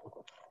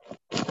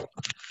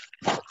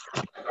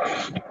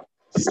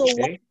 So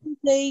why do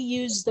they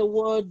use the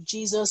word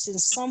Jesus in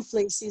some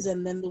places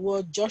and then the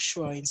word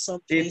Joshua in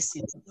some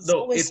places?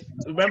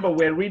 Remember,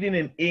 we're reading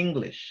in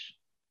English.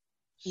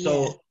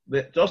 So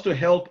just to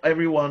help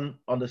everyone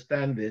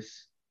understand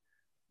this,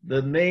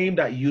 the name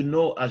that you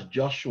know as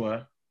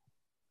Joshua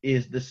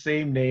is the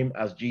same name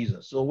as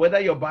Jesus. So whether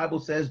your Bible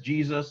says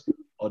Jesus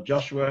or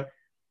Joshua,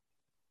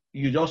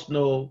 you just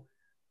know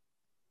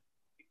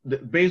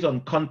based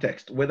on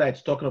context, whether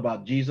it's talking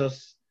about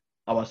Jesus,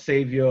 our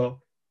Savior,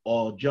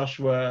 or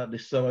Joshua, the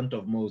servant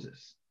of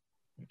Moses.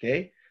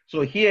 Okay?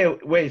 So here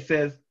where it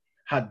says,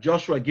 had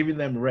Joshua given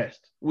them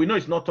rest, we know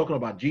it's not talking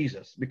about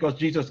Jesus because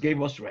Jesus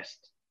gave us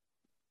rest.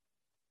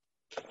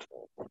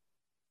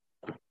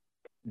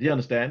 Do you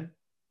understand?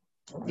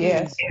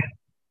 Yes.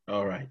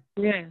 All right.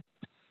 Yeah.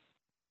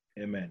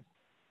 Amen.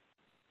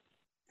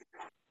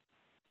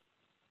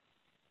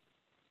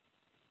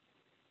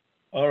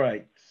 All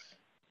right.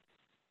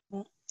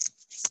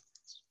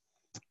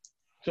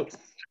 So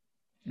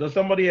does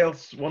somebody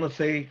else want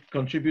to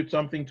contribute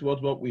something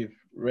towards what we've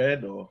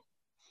read, or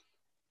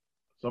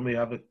somebody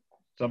have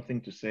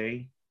something to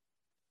say?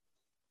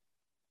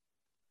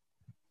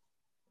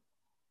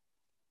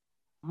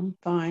 I'm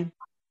fine.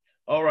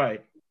 All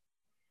right.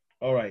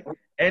 All right.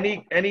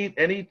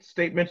 Any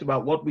statements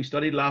about what we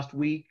studied last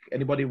week?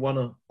 Anybody want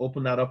to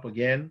open that up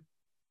again?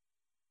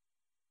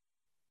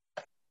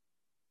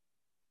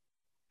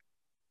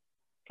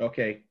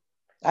 Okay.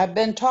 I've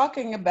been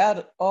talking about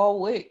it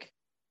all week.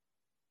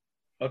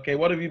 Okay.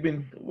 What have you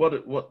been?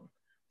 What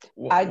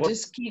I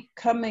just keep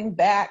coming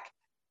back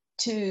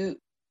to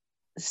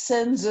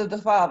sins of the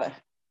father.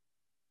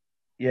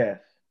 Yes.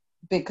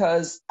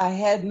 Because I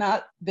had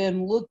not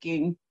been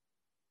looking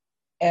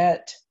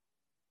at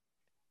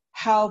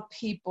how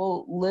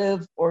people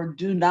live or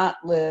do not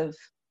live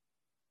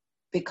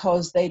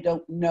because they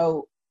don't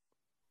know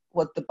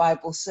what the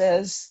Bible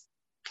says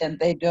and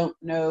they don't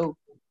know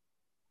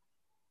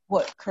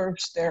what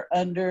curse they're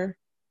under,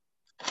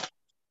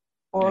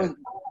 or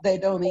they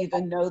don't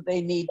even know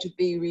they need to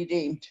be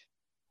redeemed.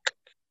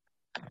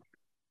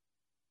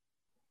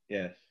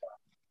 Yes.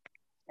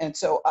 And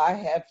so I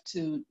have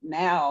to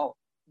now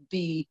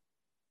be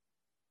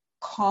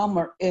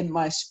calmer in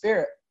my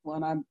spirit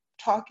when I'm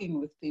talking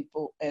with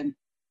people and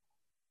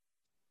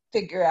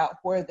figure out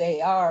where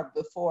they are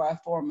before I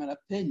form an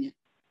opinion.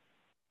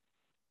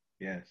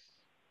 Yes.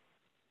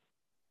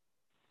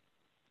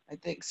 I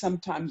think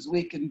sometimes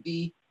we can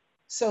be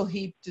so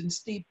heaped and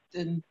steeped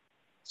in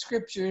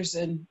scriptures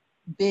and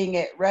being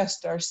at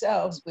rest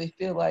ourselves, we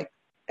feel like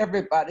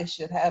everybody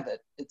should have it.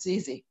 It's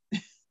easy.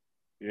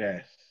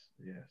 Yes.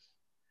 Yes.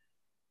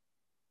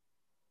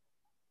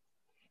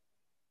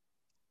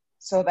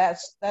 So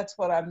that's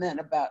what I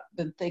meant about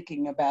been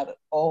thinking about it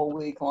all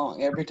week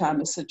long. Every time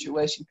a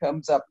situation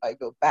comes up, I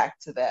go back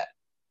to that,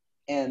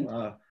 and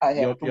I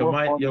have to work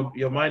on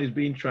your mind is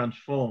being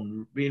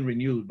transformed, being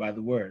renewed by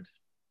the word.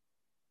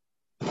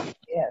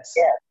 Yes.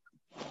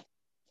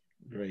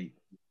 Great.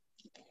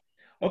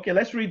 Okay,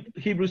 let's read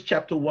Hebrews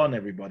chapter 1,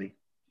 everybody.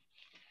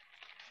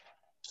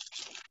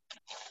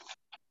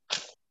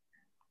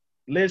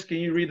 Liz, can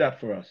you read that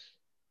for us?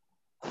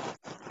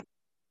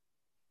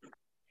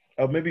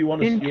 Or maybe you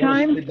want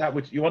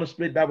to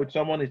split that with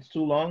someone. It's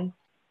too long.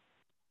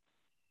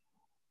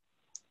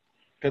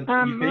 Can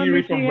you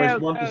read from verse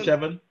 1 to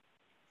 7?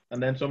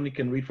 And then somebody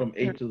can read from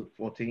 8 to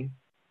 14.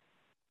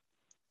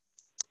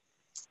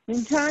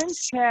 In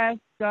times past,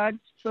 God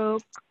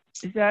spoke.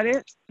 Is that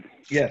it?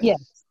 Yes.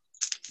 Yes.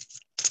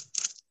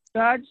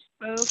 God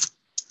spoke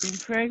in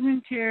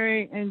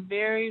fragmentary and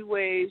varied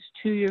ways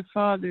to your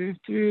fathers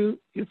through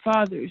the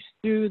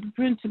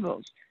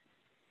principles.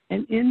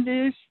 And in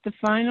this, the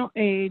final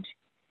age,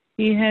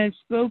 he has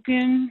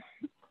spoken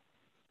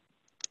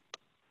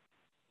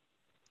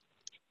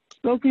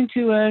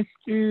to us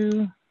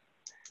through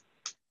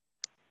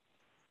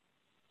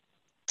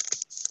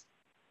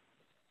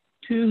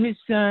his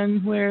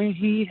Son, where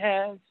he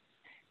has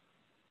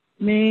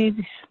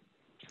made.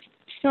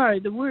 Sorry,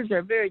 the words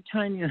are very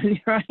tiny on here.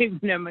 I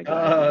even have my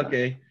glasses.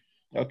 Okay.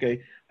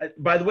 Okay.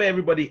 By the way,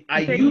 everybody,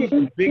 I use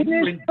a big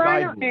print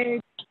Bible.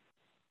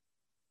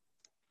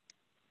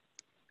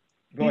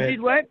 Go ahead. You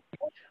did what?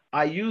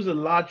 I use a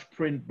large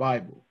print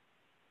Bible,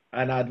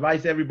 and I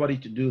advise everybody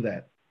to do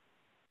that.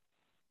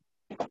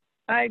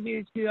 I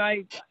do too.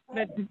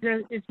 But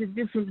it's a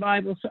different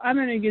Bible, so I'm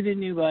going to get a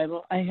new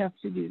Bible. I have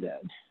to do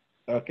that.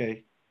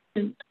 Okay.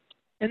 And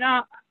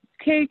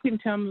Kay can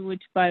tell me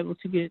which Bible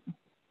to get.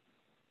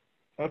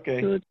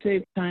 Okay. So it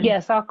saves time.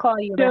 Yes, I'll call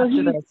you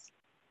after this.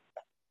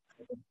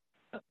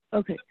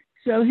 Okay.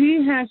 So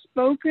he has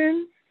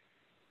spoken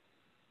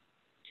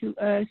to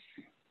us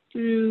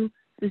through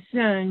the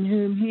Son,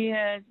 whom he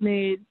has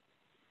made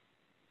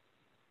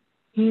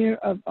hear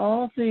of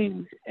all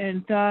things,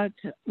 and thought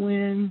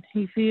when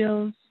he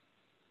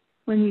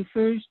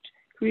first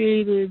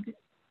created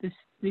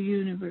the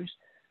universe.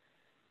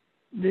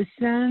 The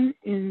Son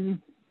is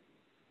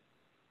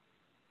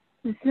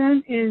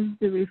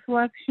the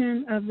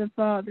reflection of the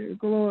Father's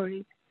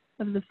glory.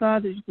 Do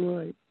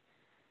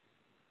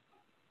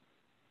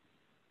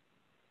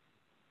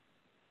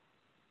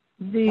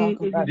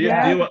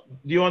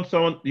you want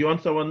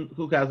someone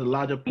who has a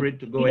larger print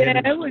to go ahead?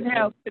 Yeah, it would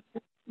help.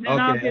 Then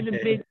okay, I'll get a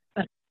big.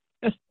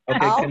 Okay,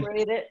 I'll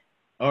read it.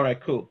 All right,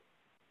 cool.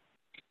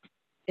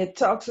 It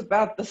talks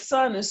about the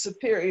Son is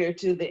superior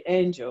to the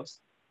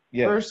angels.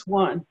 Yes. Verse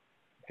 1.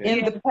 Okay.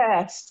 In the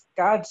past,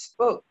 God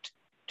spoke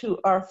to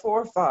our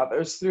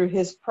forefathers through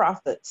his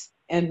prophets,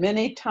 and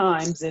many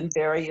times in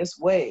various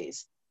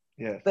ways.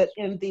 Yes. But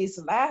in these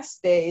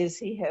last days,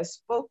 he has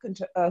spoken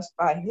to us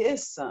by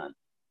his Son,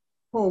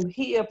 whom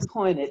he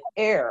appointed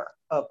heir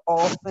of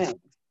all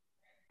things,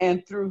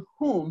 and through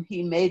whom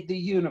he made the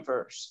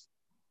universe.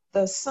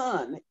 The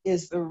Son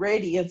is the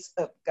radiance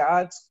of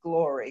God's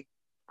glory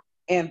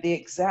and the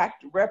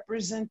exact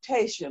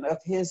representation of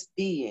his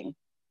being,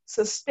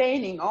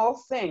 sustaining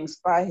all things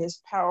by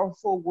his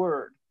powerful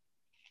word.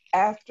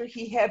 After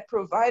he had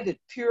provided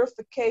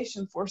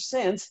purification for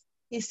sins,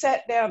 he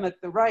sat down at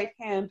the right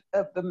hand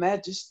of the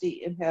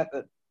Majesty in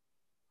heaven.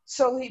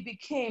 So he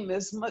became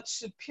as much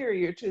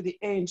superior to the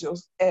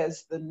angels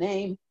as the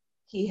name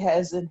he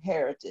has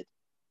inherited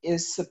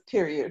is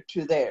superior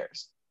to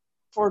theirs.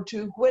 For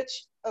to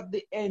which of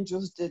the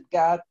angels did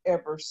God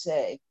ever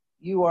say,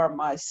 "You are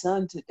my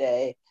son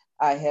today,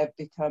 I have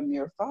become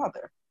your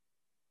father"?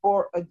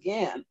 Or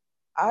again,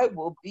 "I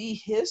will be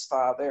his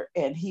father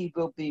and he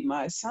will be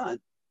my son"?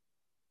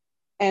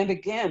 And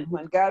again,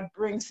 when God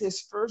brings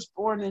his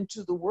firstborn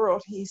into the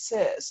world, he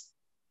says,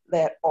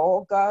 "Let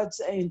all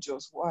God's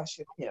angels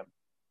worship him."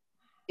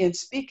 In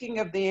speaking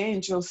of the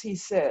angels, he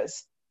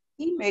says,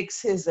 "He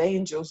makes his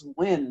angels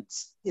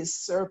winds, his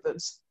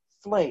servants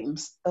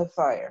flames of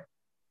fire."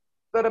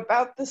 But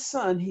about the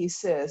Son, he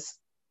says,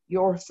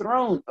 "Your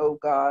throne, O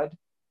God,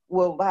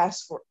 will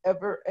last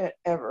forever and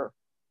ever,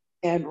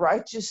 and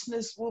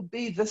righteousness will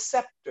be the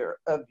scepter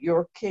of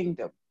your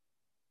kingdom.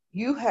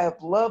 You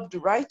have loved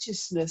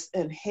righteousness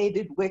and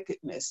hated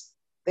wickedness.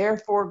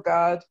 Therefore,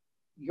 God,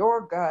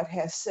 your God,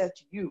 has set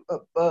you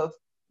above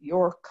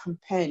your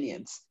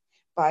companions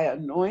by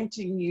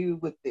anointing you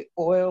with the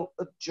oil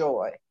of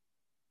joy."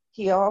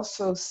 He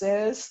also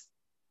says,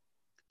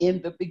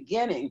 "In the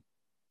beginning,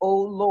 O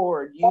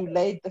Lord, you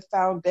laid the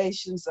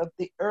foundations of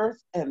the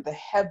earth, and the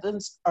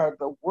heavens are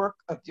the work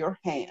of your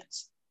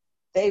hands.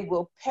 They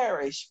will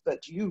perish,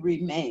 but you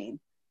remain.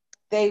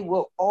 They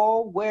will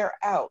all wear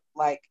out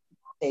like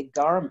a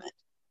garment.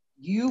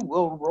 You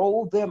will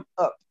roll them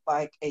up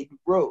like a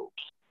robe.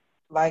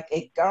 Like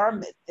a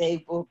garment,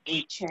 they will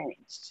be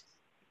changed.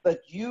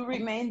 But you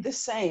remain the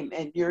same,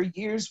 and your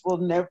years will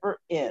never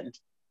end."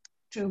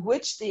 To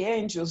which the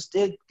angels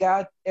did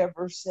God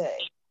ever say,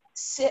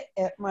 "Sit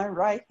at my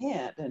right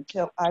hand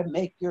until I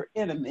make your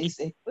enemies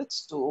a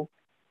footstool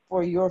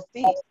for your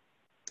feet"?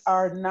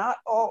 Are not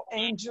all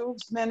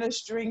angels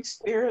ministering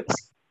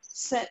spirits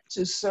sent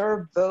to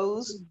serve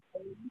those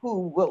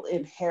who will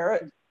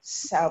inherit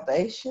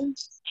salvation?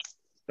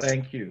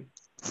 Thank you.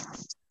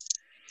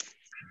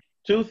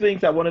 Two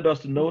things I wanted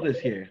us to notice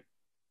here.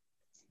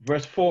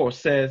 Verse 4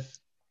 says,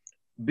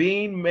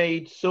 "Being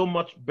made so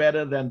much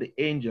better than the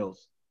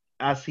angels,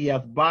 as he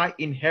has by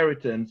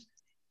inheritance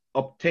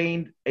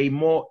obtained a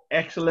more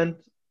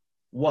excellent"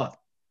 what?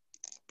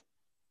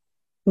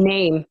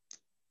 Name.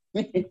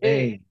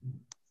 Name.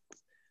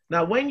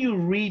 Now, when you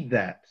read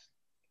that,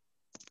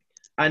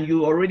 and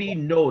you already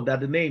know that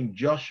the name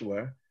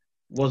Joshua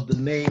is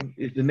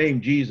the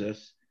name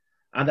Jesus,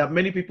 and that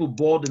many people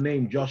bore the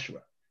name Joshua.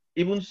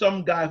 Even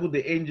some guy who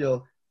the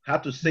angel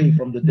had to save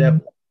from the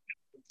devil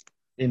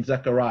in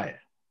Zechariah.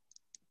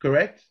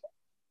 Correct?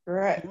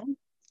 Correct.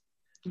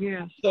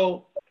 Yeah.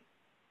 So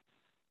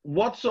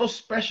what's so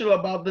special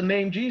about the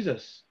name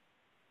Jesus?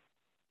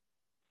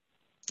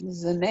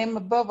 It's the name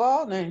above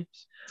all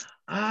names.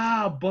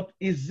 But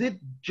is it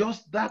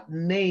just that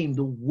name,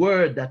 the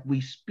word that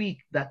we speak,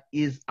 that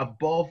is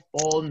above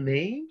all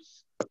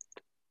names?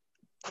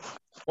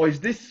 Or is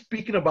this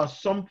speaking about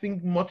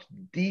something much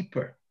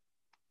deeper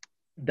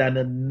than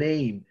a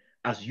name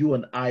as you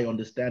and I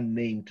understand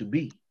name to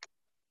be?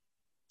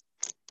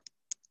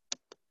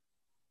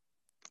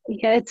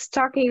 Yeah, it's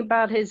talking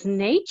about his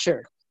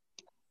nature.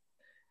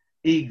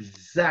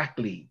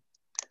 Exactly.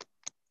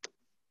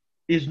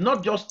 It's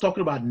not just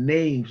talking about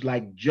names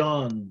like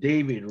John,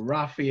 David,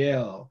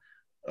 Raphael,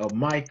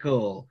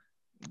 Michael,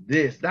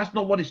 this. That's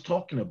not what it's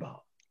talking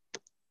about.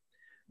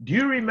 Do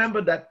you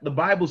remember that the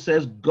Bible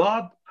says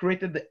God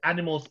created the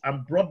animals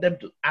and brought them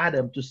to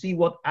Adam to see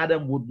what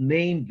Adam would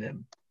name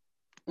them?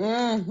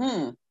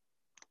 Mm-hmm.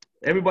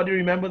 Everybody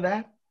remember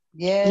that?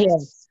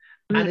 Yes.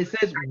 And it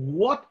says,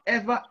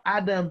 whatever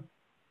Adam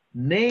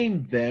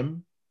named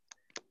them,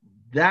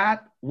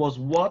 that was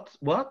what?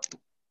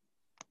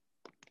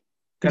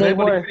 Can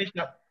anybody finish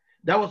that?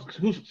 That was,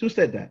 who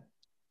said that?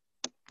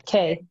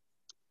 Okay.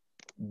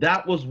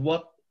 That was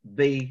what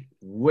they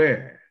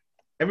were.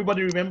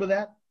 Everybody remember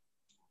that?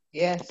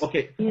 Yes.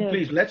 Okay, Yes.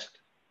 please,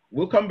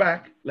 we'll come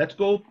back. Let's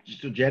go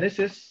to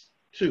Genesis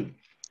 2.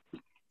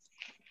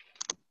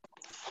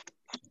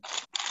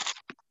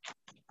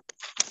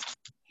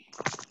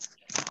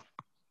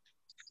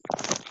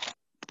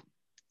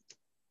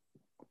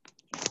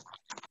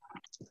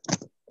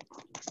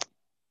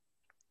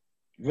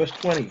 Verse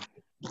 20.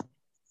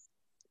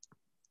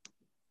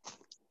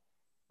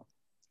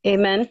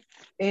 Amen.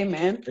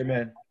 Amen.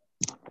 Amen.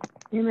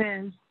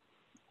 Amen.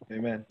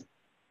 Amen.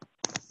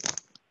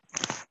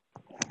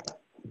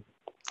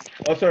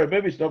 Oh, sorry,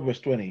 maybe it's not verse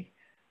 20.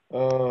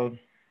 Where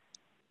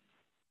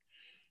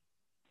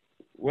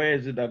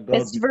is it that God...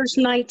 It's verse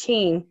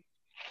 19.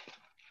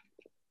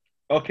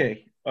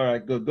 Okay, all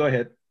right, good. Go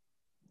ahead.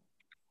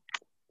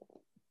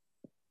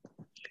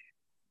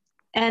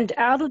 And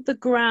out of the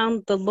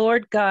ground the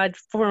Lord God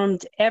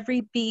formed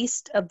every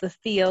beast of the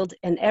field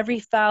and every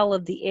fowl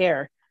of the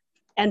air,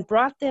 and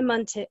brought them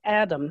unto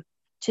Adam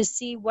to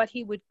see what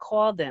he would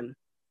call them.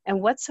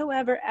 And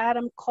whatsoever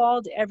Adam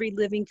called every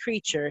living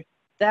creature,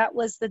 that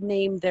was the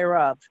name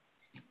thereof.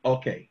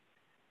 Okay.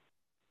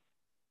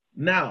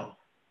 Now,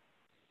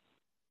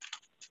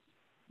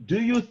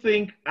 do you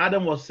think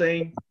Adam was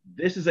saying,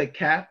 this is a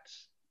cat,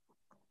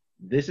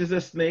 this is a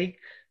snake,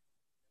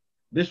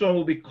 this one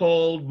will be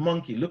called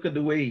monkey? Look at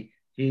the way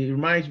he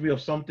reminds me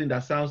of something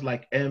that sounds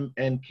like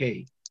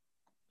MNK.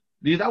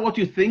 Is that what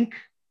you think?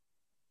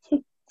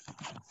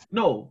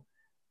 No.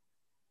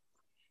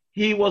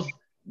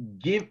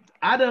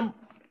 Adam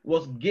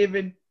was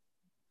given,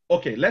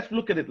 okay, let's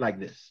look at it like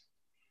this.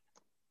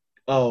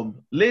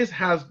 Liz,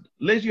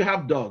 you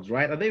have dogs,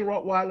 right? Are they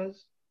Rottweilers?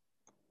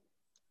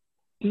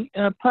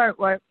 Part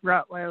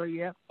Rottweiler,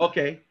 yeah.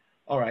 Okay,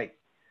 all right.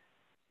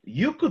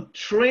 You could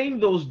train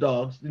those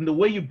dogs in the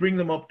way you bring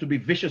them up to be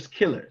vicious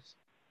killers,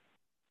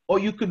 or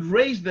you could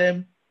raise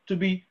them to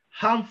be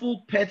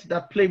harmful pets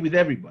that play with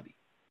everybody.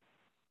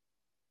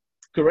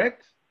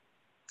 Correct?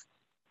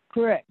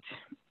 Correct.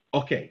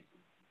 Okay.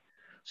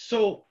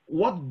 So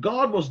what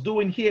God was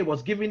doing here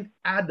was giving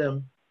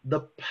Adam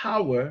the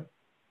power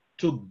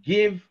to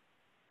give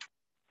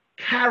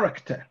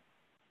character.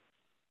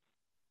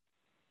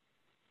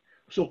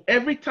 So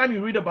every time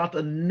you read about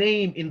a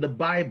name in the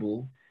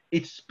Bible,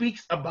 it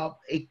speaks about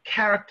a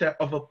character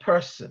of a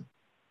person.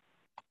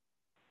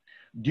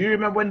 Do you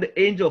remember when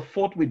the angel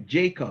fought with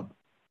Jacob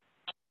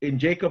in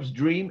Jacob's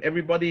dream?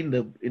 Everybody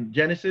in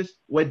Genesis,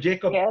 where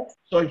Jacob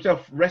saw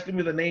himself wrestling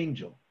with an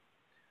angel.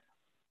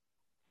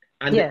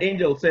 And the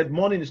angel said,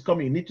 morning is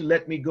coming, you need to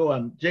let me go.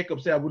 And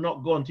Jacob said, I will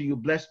not go until you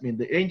bless me. And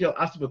the angel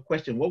asked him a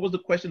question. What was the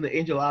question the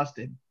angel asked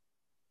him?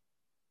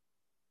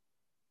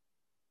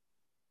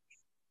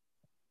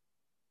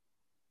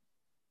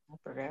 I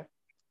forgot.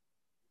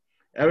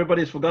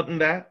 Everybody's forgotten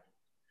that?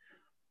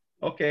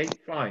 Okay,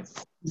 fine.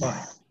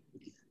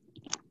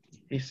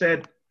 He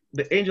said,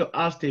 the angel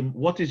asked him,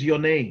 what is your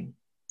name?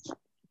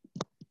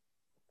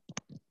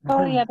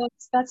 Oh yeah,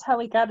 that's how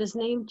he got his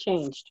name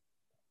changed.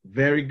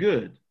 Very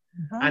good.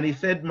 And he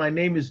said, my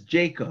name is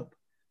Jacob.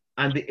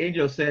 And the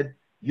angel said,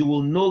 you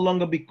will no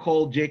longer be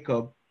called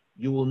Jacob.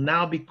 You will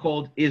now be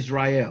called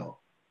Israel,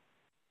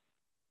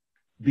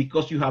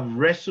 because you have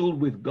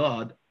wrestled with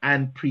God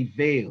and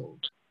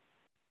prevailed.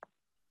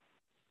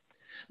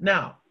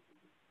 Now,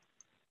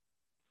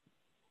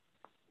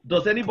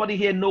 does anybody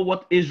here know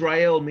what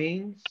Israel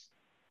means?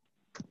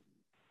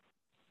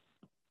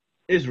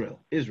 Israel.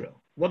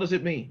 What does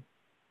it mean?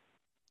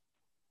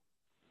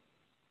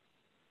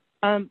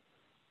 My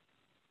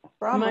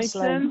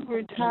sons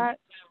were taught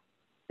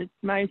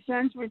my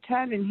sons were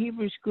taught in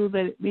Hebrew school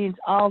that it means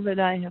all that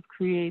I have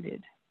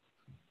created.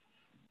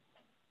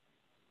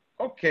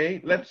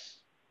 Okay,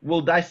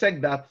 we'll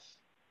dissect that.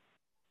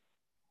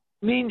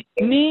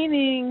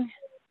 Meaning,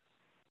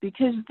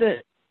 because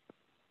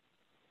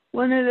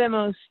one of the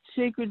most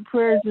sacred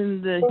prayers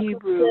in the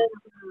Hebrew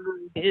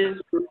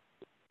is,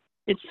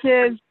 it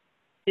says,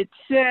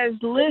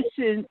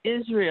 listen,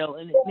 Israel,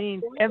 and it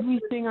means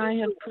everything I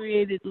have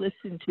created,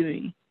 listen to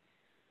me.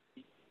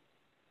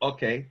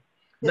 Okay.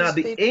 Now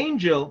the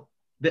angel,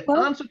 the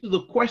answer to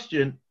the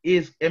question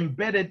is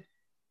embedded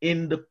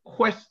in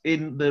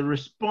the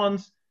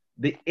response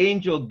the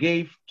angel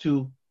gave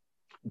to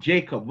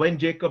Jacob when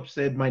Jacob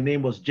said, "My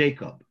name was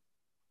Jacob."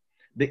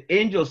 The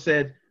angel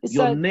said,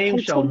 "Your name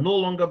shall no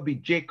longer be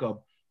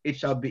Jacob, it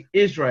shall be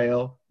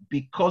Israel,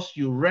 because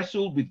you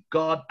wrestled with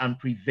God and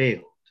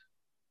prevailed."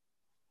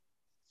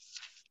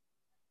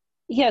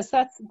 Yes,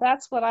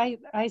 that's what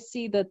I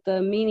see, that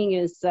the meaning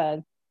is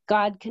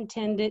God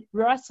contended,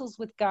 wrestles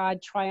with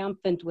God,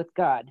 triumphant with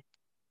God.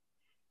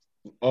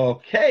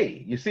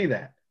 Okay, you see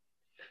that.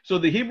 So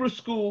the Hebrew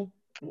school,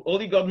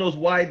 only God knows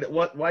why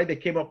they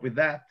came up with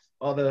that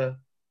other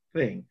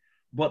thing.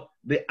 But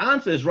the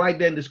answer is right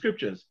there in the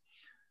scriptures.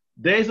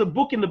 There's a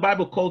book in the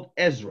Bible called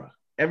Ezra.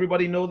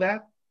 Everybody know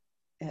that?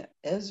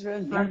 Ezra,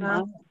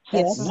 Uh-huh.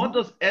 Yes. What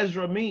does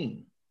Ezra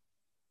mean?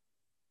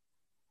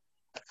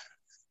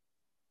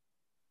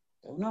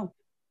 Don't know.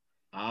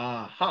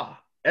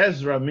 Aha.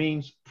 Ezra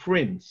means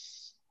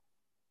prince.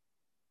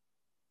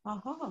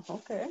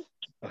 Okay.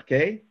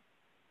 Okay.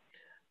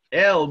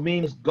 El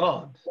means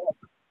God.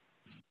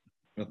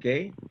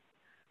 Okay.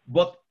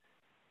 But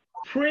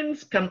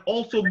prince can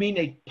also mean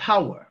a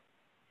power.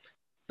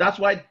 That's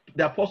why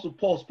the Apostle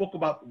Paul spoke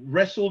about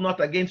wrestle not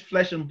against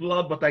flesh and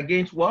blood, but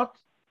against what?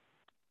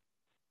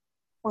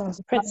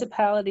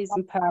 Principalities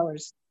and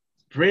powers.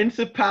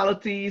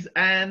 Principalities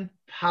and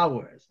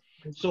powers.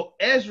 So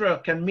Ezra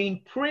can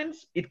mean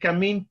prince, it can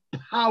mean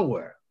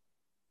power.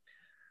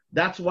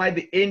 That's why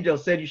the angel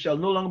said, "You shall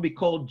no longer be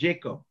called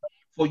Jacob,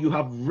 for you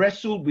have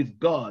wrestled with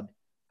God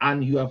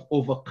and you have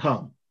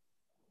overcome."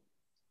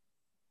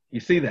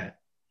 You see that?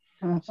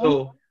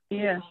 So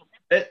yeah,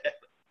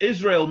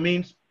 Israel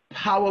means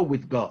power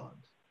with God.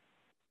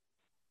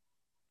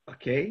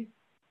 Okay?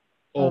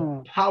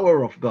 Or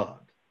power of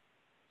God.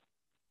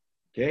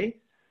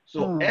 Okay?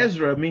 So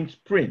Ezra means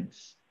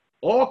prince,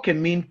 or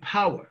can mean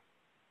power,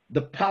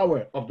 the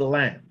power of the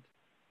land.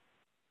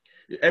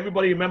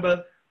 Everybody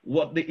remember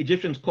what the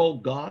Egyptians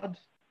called God?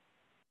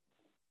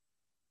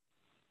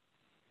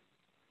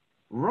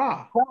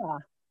 Ra.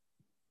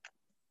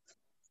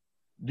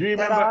 Do you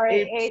remember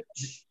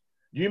R-A-H?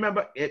 Do you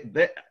remember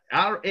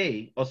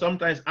R-A, or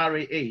sometimes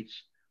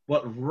R-A-H,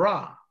 but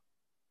Ra,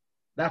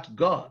 that's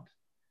God.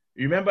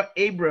 You remember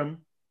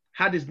Abram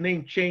had his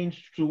name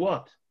changed to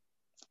what?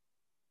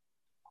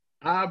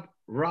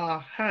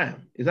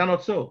 Abraham. Is that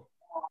not so?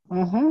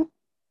 Mm-hmm.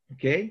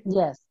 Okay.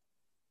 Yes.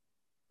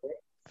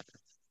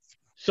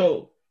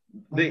 So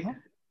the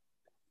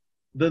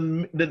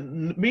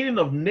meaning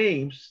of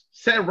names,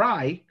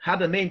 Sarai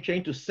had a name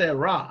changed to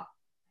Sarah.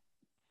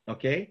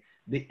 Okay.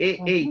 The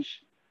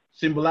A-H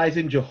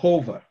symbolizing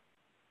Jehovah.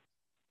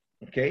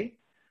 Okay.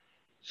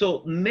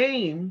 So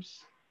names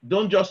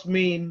don't just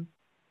mean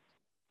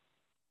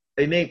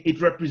a name.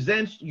 It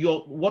represents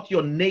what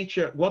your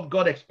nature, what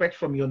God expects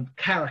from your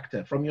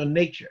character, from your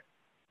nature.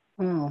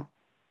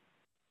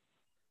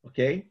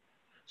 Okay.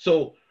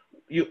 So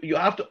you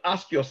have to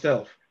ask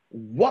yourself,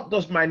 what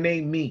does my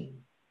name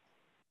mean?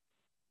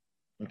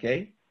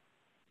 Okay.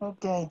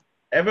 Okay.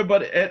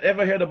 Everybody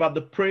ever heard about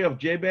the Prayer of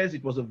Jabez?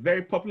 It was a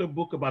very popular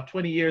book about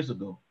 20 years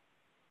ago.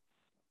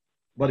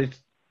 But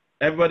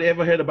everybody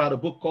ever heard about a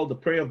book called The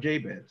Prayer of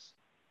Jabez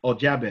or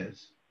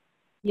Jabez?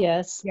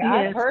 Yes. Yeah,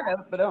 I've heard of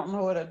it, but I don't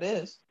know what it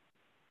is.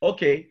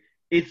 Okay.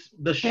 It's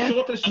the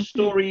shortest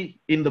story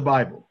in the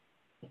Bible.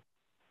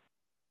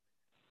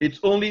 It's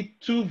only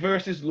 2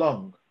 verses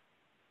long.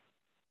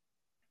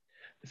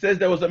 It says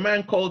there was a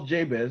man called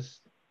Jabez.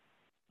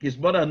 His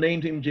mother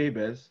named him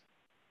Jabez.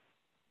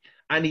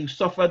 And he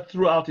suffered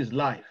throughout his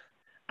life.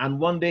 And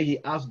one day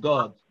he asked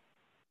God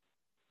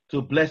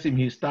to bless him.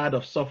 He's tired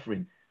of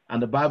suffering.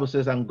 And the Bible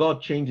says, and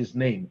God changed his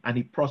name, and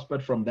he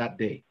prospered from that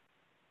day.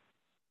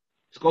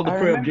 It's called the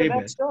Prayer of Jabez. I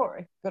remember that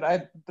story, but I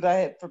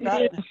had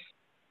forgotten it.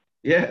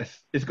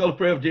 Yes, it's called the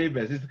Prayer of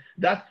Jabez.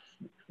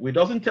 It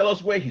doesn't tell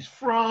us where he's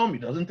from.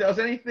 It doesn't tell us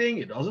anything.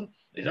 It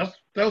just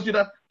tells you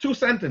that 2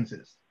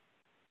 sentences.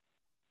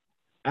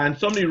 And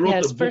somebody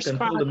wrote a book and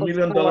sold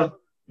 $1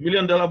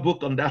 million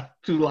book on that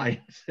 2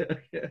 lines.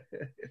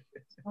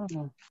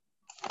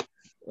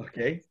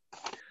 Okay.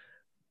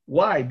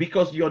 Why?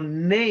 Because your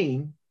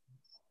name,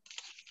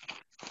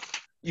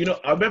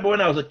 I remember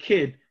when I was a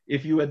kid,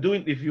 if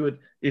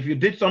you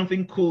did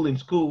something cool in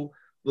school,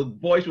 the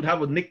boys would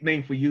have a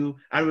nickname for you,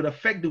 and it would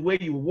affect the way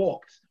you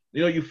walked.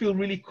 You feel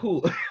really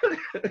cool.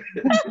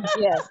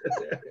 Yes.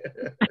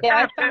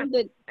 Yeah, I found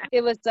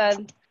it was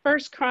 1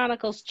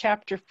 Chronicles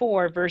chapter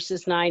 4,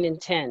 verses 9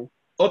 and 10.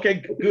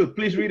 Okay, good.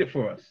 Please read it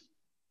for us.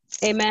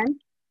 Amen.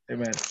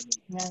 Amen.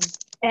 Amen.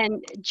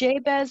 And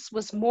Jabez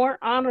was more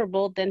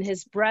honorable than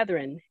his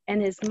brethren,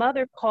 and his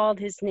mother called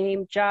his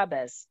name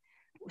Jabez,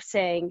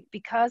 saying,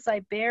 because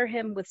I bear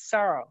him with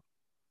sorrow.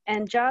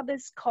 And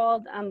Jabez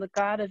called on the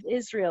God of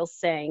Israel,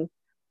 saying,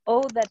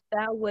 oh, that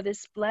thou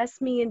wouldest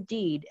bless me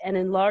indeed, and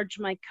enlarge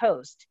my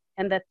coast,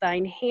 and that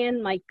thine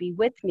hand might be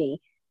with me,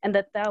 and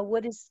that thou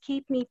wouldest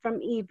keep me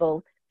from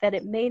evil, that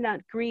it may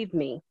not grieve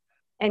me.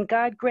 And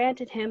God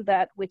granted him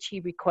that which he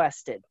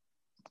requested.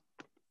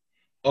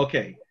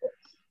 Okay.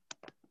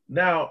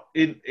 Now,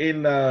 in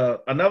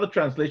another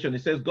translation,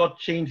 it says God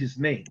changed his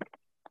name.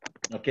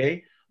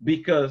 Okay,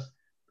 because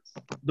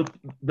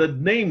the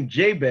name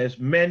Jabez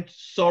meant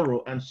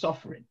sorrow and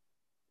suffering.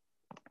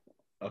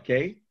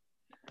 Okay,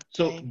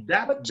 so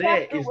that what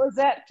there chapter is was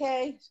that,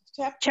 Kay?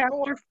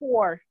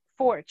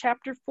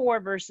 Chapter 4,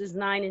 verses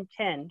 9 and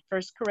 10.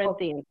 First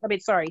Corinthians.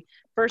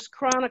 First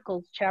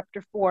Chronicles,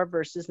 chapter 4,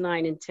 verses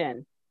 9 and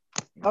 10.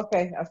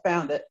 Okay, I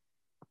found it.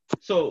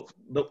 So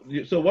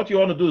what you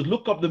want to do is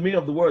look up the meaning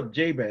of the word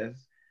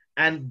Jabez,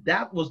 and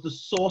that was the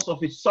source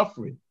of his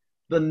suffering.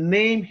 The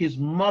name his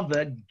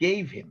mother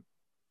gave him.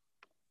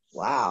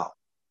 Wow.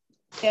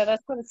 Yeah,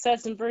 that's what it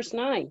says in verse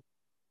 9.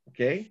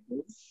 Okay.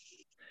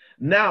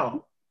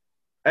 Now,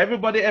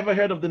 everybody ever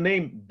heard of the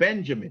name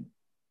Benjamin?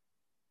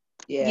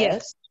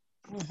 Yes.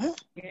 Mm-hmm.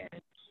 Yes.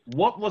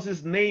 What was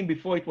his name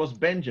before it was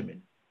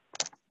Benjamin?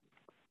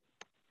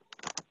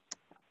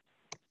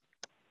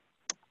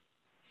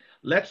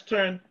 Let's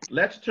turn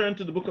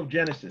to the book of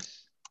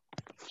Genesis.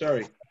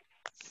 Sorry.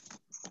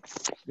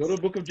 Let's go to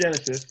the book of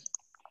Genesis.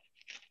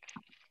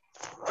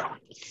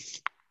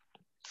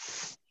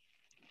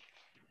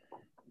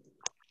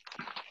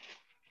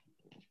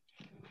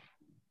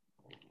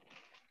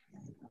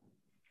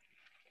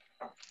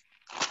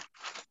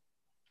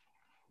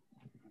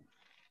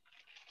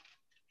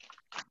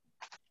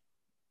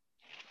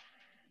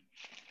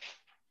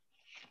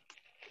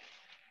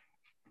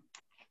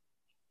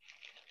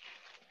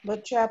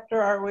 What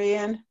chapter are we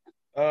in?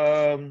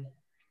 Is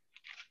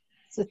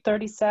it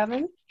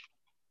 37?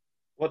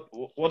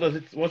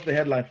 What's the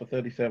headline for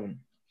 37?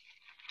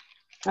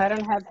 I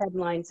don't have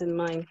headlines in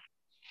mine.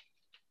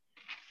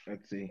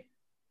 Let's see.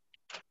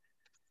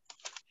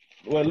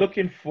 We're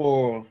looking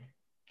for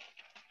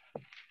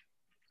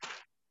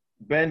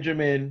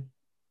Benjamin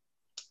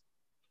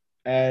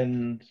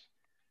and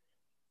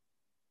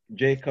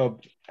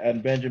Jacob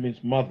and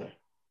Benjamin's mother.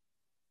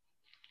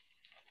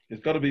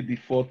 It's got to be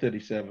before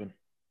 37.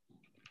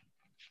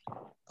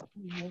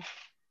 Mm-hmm.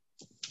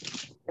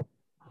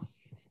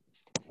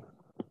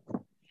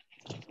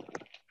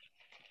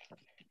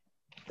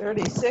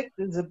 36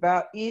 is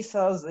about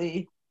Esau's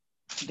the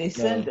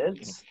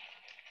descendants.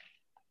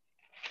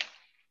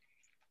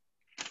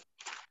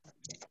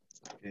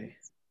 Okay.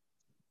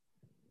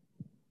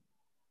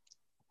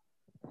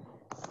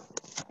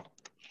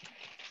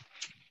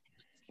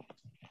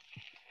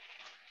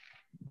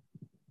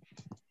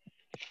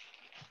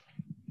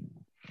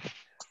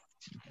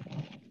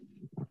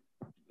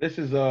 This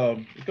is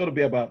it's going to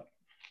be about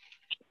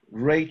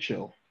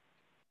Rachel.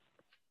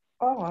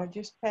 Oh, I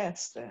just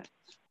passed that.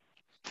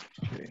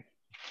 Okay.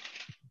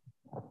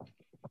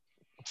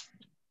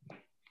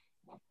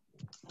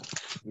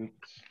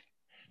 Oops.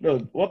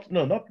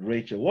 No, not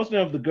Rachel. What's the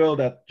name of the girl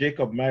that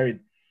Jacob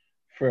married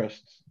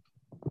first?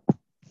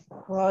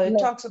 Well, it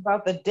talks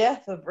about the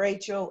death of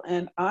Rachel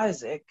and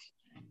Isaac.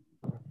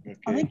 Okay.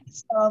 I think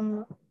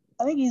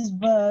it's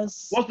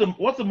verse.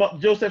 What's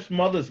Joseph's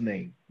mother's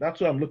name?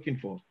 That's what I'm looking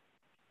for.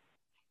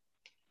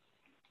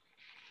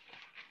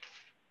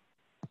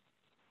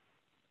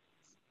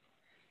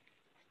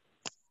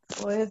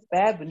 Well, it's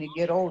bad when you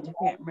get old, you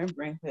can't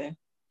remember anything.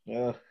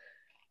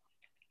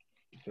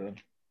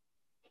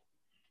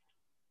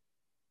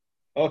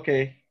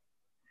 Okay.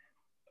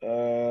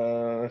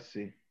 Let's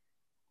see.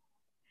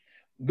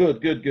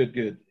 Good.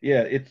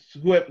 Yeah, it's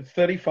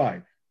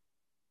 35.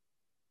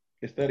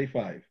 It's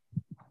 35.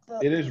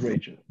 It is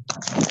Rachel.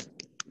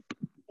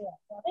 Yeah,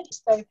 I think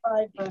it's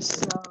 35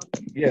 verse.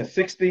 Yeah,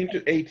 16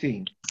 to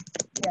 18.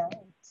 Yeah,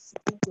 it's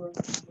 16 to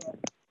 18. Yeah.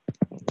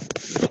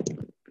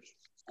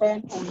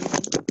 Ben Oni.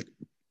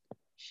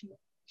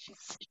 She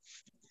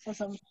says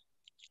something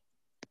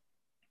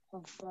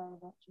of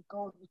that he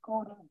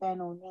called him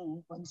Ben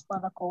Oni, but his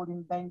father called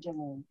him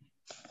Benjamin.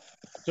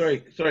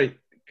 Sorry.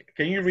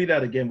 Can you read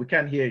that again? We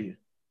can't hear you.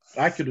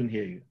 I couldn't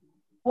hear you.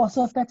 Well,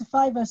 so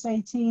 35 verse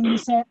 18, he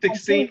said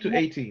 16 to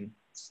 18.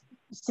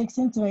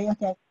 16 to 8,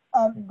 okay.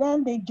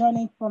 Then they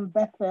journeyed from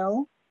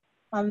Bethel,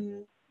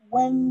 and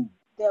when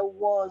there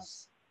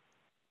was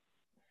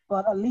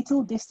but a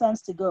little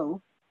distance to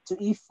go to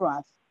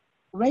Ephrath,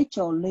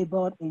 Rachel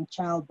labored in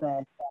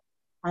childbirth,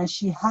 and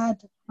she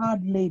had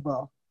hard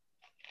labor.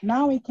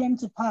 Now it came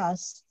to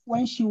pass,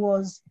 when she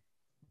was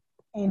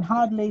in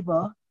hard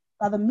labor,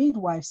 that the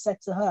midwife said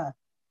to her,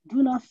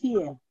 do not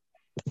fear,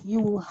 you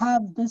will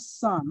have this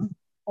son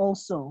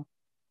also.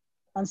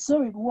 And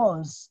so it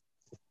was,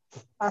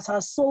 as her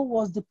soul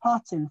was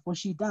departing, for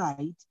she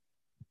died,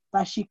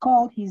 that she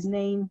called his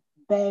name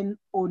Ben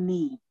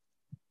Oni.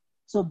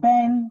 So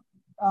Ben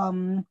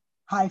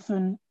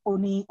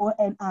Oni,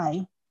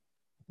 O-N-I,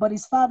 but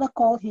his father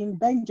called him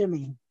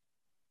Benjamin.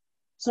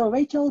 So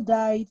Rachel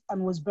died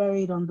and was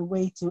buried on the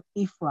way to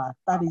Ephrath,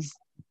 that is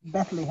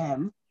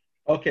Bethlehem.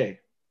 Okay.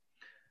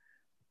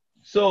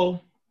 So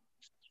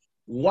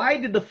why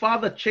did the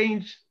father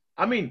change?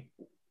 I mean,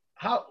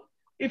 how,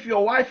 if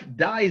your wife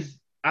dies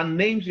and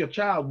names your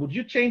child, would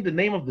you change the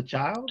name of the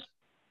child?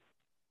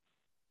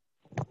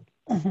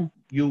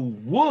 You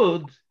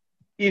would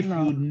if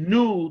you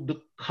knew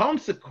the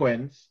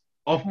consequence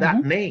of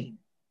that name.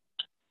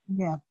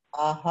 Yeah.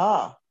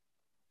 Aha.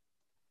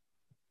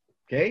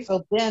 Okay.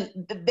 So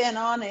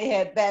Ben-Oni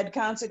had bad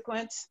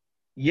consequence?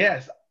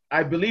 Yes,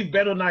 I believe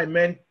Benoni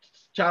meant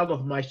child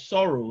of my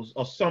sorrows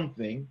or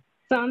something.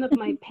 Son of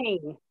my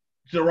pain.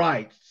 So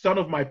right, son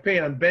of my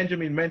pain, and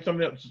Benjamin meant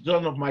something,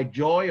 son of my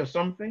joy or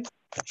something.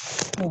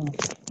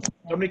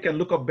 Somebody can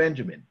look up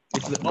Benjamin.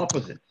 It's the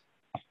opposite.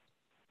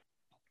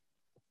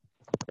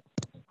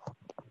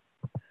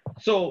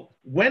 So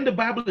when the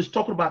Bible is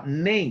talking about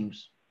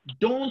names,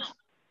 don't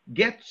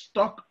get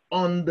stuck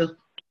on the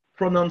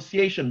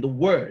pronunciation, the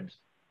words.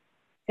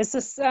 It's the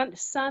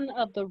son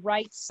of the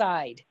right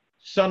side.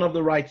 Son of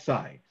the right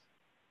side.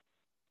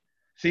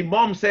 See,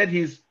 mom said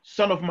he's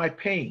son of my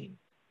pain.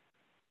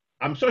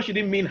 I'm sure she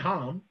didn't mean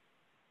harm,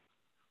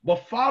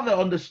 but father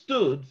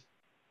understood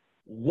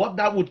what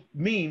that would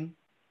mean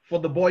for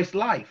the boy's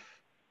life.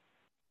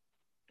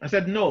 I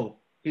said, no,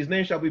 his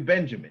name shall be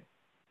Benjamin.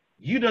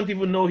 You don't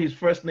even know his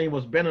first name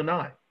was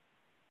Benoni.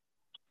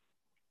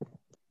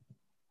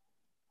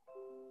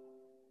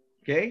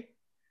 Okay?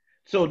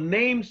 So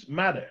names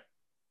matter.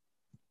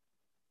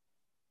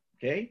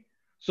 Okay?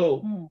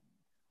 So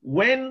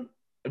when,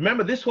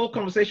 remember, this whole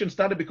conversation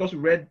started because we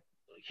read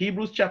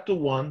Hebrews chapter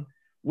 1,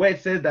 where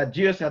it says that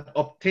Jesus had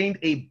obtained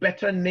a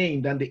better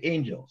name than the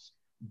angels.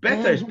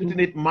 Better is putting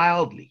it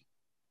mildly.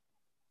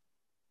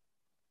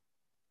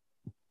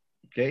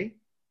 Okay?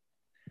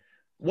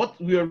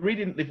 What we are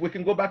reading, if we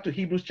can go back to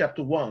Hebrews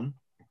chapter 1,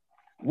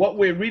 what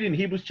we're reading in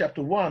Hebrews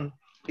chapter 1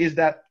 is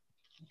that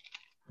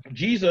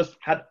Jesus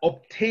had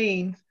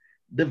obtained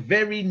the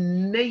very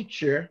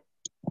nature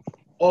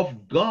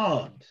of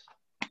God.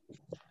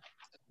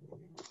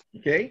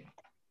 Okay?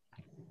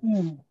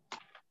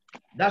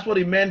 That's what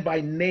he meant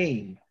by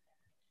name.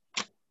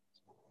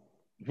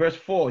 Verse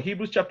 4,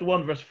 Hebrews chapter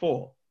 1, verse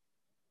 4.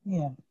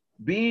 Yeah.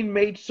 Being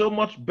made so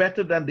much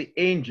better than the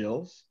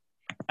angels,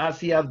 as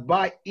he has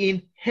by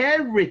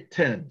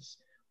inheritance.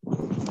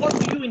 What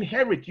do you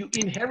inherit? You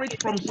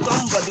inherit from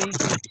somebody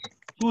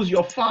who's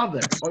your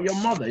father or your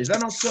mother. Is that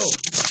not so?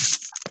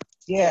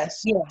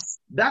 Yes. Yes.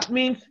 That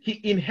means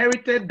he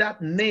inherited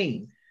that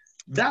name.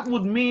 That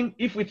would mean,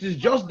 if it is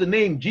just the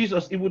name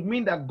Jesus, it would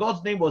mean that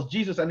God's name was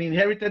Jesus and he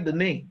inherited the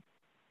name.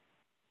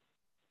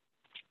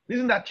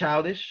 Isn't that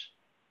childish?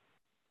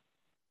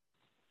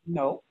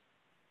 No.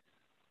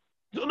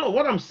 No,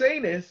 what I'm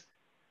saying is,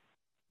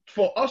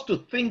 for us to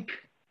think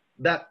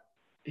that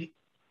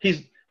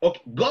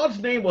God's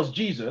name was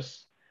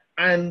Jesus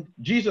and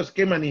Jesus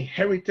came and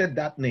inherited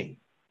that name.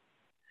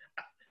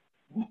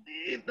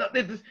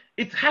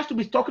 It has to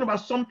be talking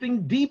about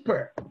something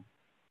deeper.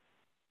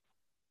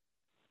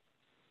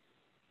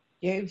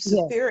 Yeah, he's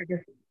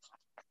superior.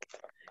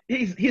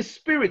 His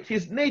spirit,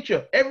 his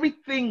nature,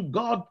 everything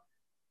God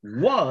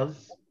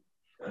was,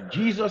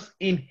 Jesus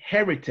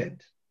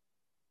inherited.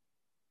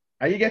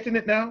 Are you getting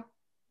it now?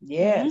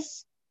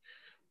 Yes.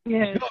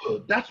 Yes.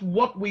 Good. That's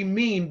what we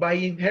mean by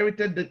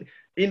inherited, the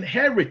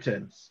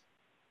inheritance.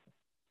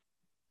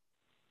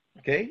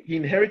 Okay, he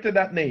inherited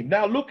that name.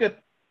 Now look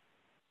at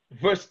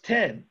verse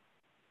 10.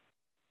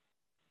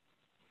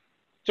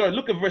 Sorry,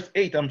 look at verse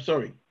 8. I'm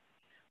sorry.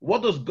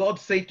 What does God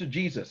say to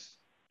Jesus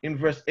in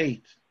verse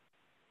 8?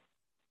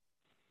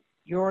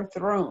 Your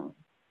throne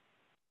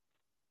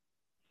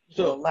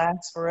So, will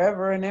last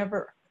forever and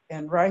ever,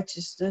 and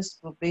righteousness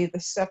will be the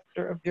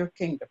scepter of your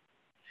kingdom.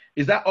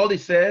 is that all it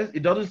says?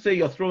 It doesn't say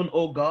your throne,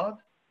 oh God?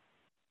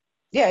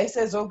 Yeah, it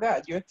says, oh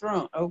God, your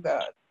throne, oh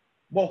God.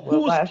 But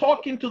who's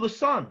talking to the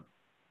Son?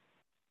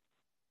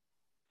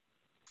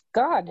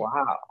 God.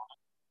 Wow.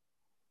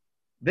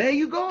 There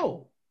you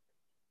go.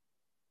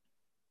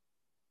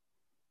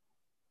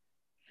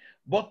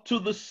 But to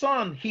the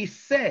Son, he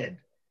said,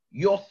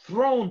 your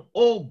throne,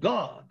 O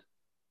God.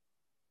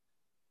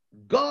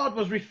 God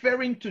was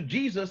referring to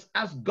Jesus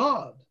as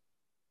God.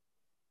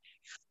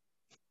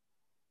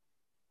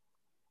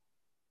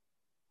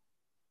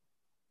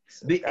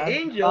 So The God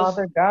angels,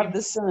 the Father, God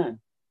the Son.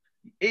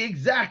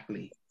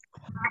 Exactly.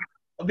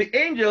 Of the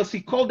angels,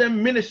 he called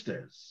them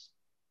ministers.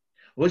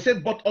 Well, he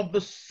said, but of the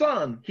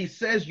Son, he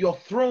says, your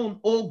throne,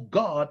 O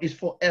God, is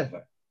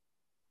forever.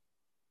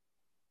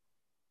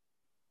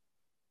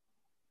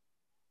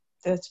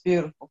 That's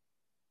beautiful.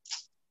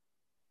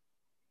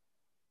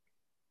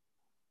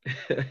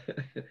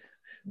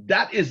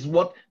 That is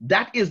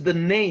the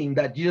name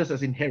that Jesus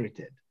has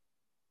inherited.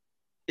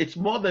 It's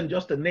more than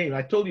just a name.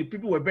 I told you,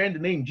 people were bearing the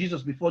name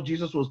Jesus before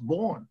Jesus was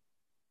born.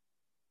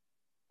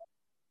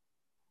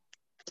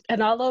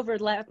 And all over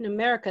Latin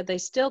America, they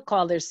still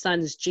call their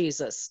sons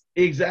Jesus.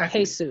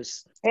 Exactly.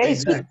 Jesus. Hey,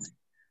 Exactly.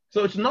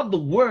 So it's not the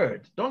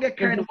word. Don't get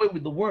carried away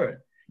with the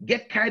word.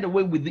 Get carried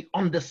away with the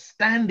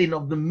understanding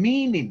of the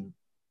meaning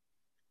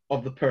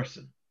of the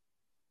person.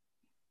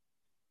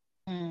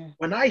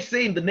 When I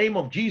say in the name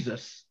of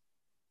Jesus,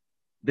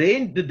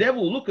 the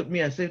devil will look at me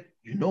and say,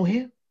 you know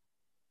him?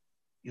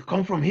 You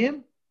come from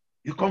him?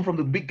 You come from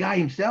the big guy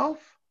himself?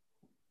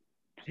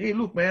 Hey,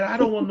 look, man, I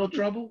don't want no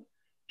trouble.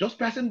 Just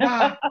passing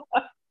by.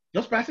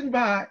 Just passing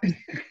by.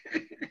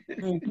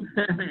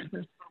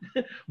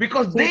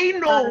 Because they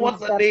know what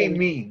the name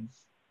means.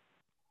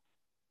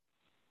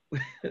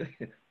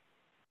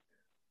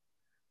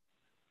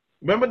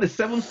 Remember the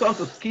 7 sons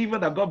of Sceva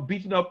that got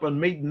beaten up and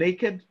made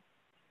naked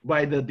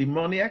by the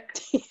demoniac?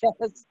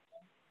 Yes.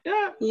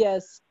 Yeah.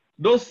 Yes.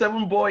 Those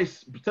 7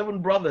 boys,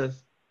 7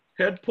 brothers,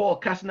 heard Paul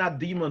casting out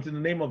demons in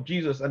the name of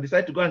Jesus and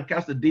decided to go and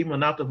cast a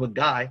demon out of a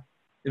guy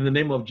in the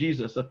name of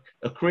Jesus,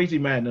 a crazy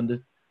man in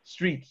the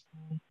streets.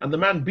 And the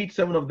man beat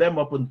 7 of them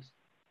up and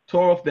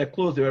tore off their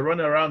clothes. They were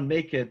running around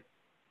naked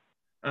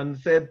and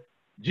said,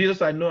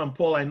 Jesus I know and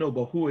Paul I know,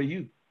 but who are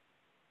you?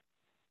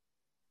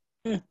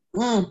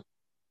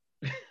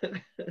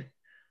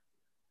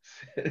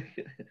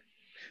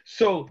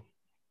 So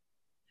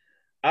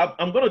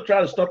I'm going to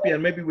try to stop here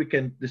and maybe we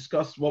can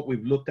discuss what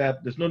we've looked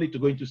at. There's no need to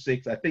go into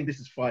 6. I think this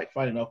is fine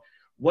enough.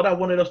 What I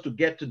wanted us to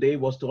get today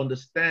was to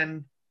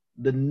understand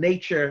the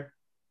nature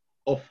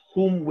of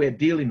whom we're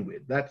dealing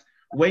with. That's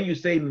when you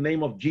say in the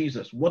name of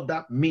Jesus, what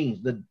that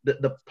means,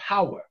 the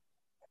power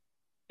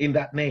in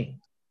that name.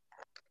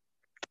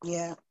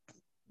 Yeah.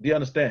 Do you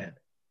understand?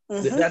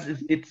 That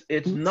is,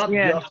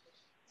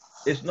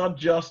 it's not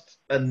just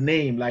a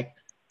name like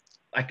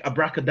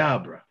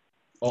abracadabra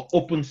or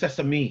open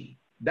sesame.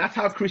 That's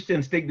how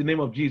Christians take the name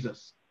of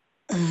Jesus.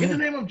 In the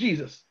name of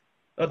Jesus.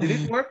 Did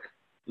it work?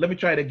 Let me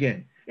try it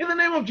again. In the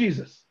name of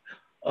Jesus.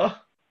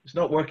 It's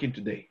not working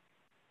today.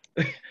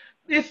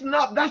 It's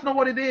not. That's not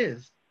what it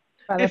is.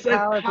 It's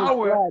a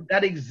power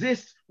that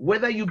exists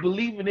whether you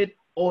believe in it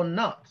or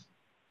not.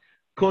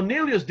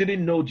 Cornelius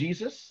didn't know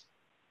Jesus,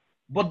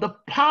 but the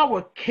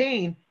power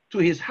came to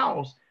his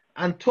house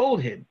and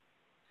told him,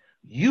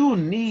 you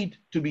need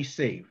to be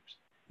saved.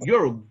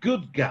 You're a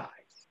good guy.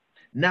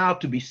 Now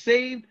to be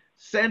saved,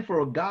 send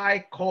for a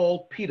guy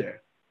called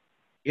Peter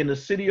in the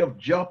city of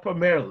Joppa,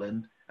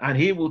 Maryland, and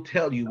he will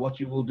tell you what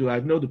you will do.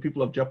 I know the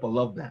people of Joppa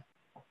love that.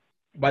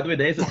 By the way,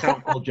 there is a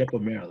town called Joppa,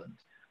 Maryland.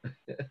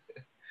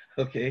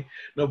 Okay?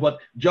 No, but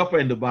Joppa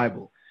in the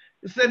Bible.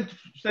 Send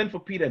for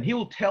Peter and he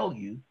will tell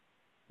you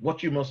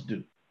what you must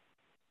do.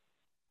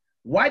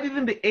 Why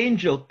didn't the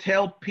angel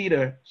tell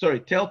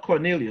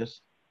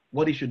Cornelius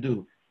what he should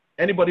do?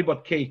 Anybody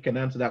but Kate can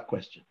answer that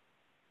question.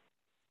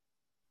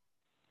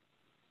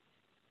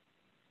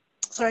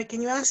 Sorry,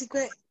 can you ask a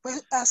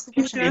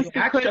question? In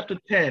Acts chapter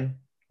 10,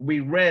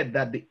 we read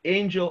that the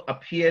angel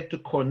appeared to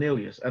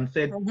Cornelius and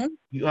said,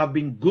 you have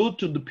been good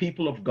to the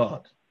people of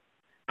God,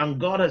 and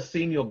God has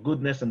seen your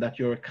goodness and that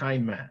you're a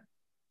kind man.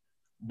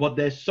 But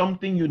there's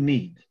something you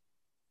need.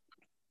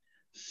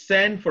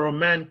 Send for a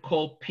man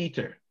called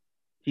Peter.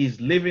 He's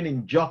living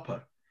in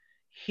Joppa.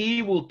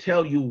 He will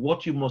tell you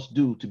what you must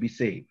do to be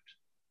saved.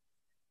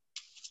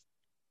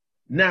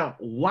 Now,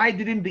 why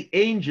didn't the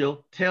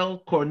angel tell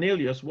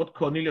Cornelius what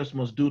Cornelius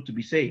must do to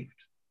be saved?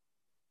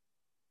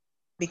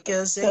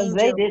 Because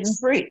they didn't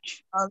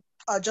preach.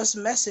 Are just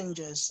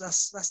messengers.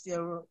 That's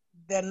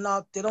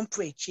they don't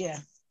preach, yeah.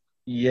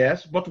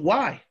 Yes, but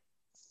why?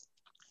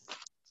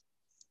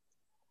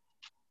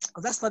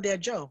 That's not their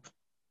job.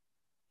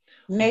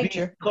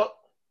 Nature. Because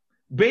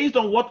based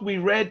on what we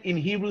read in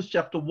Hebrews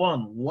chapter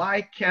 1,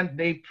 why can't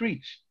they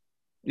preach?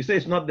 You say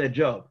it's not their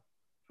job.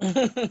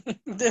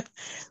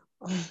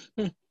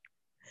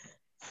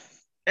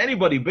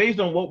 Anybody, based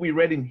on what we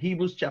read in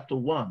Hebrews chapter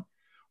 1,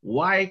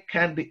 why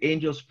can't the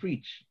angels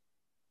preach?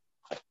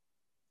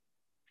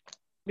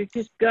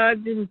 Because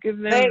God didn't give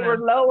them. They were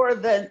lower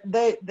than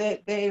they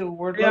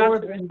were lower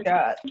than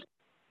God.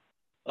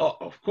 Oh,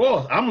 of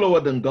course, I'm lower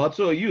than God.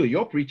 So are you.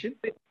 You're preaching.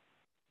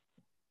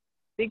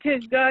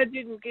 Because God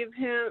didn't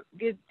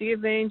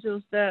give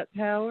angels that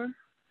power.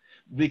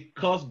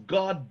 Because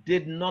God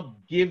did not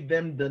give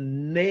them the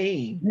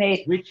name,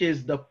 which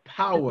is the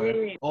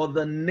power or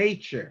the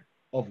nature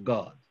of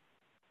God.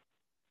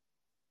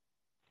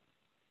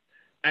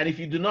 And if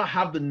you do not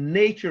have the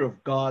nature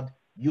of God,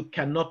 you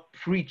cannot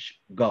preach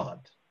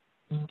God.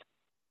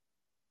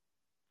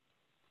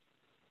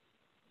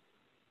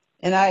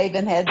 And I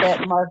even had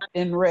that marked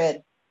in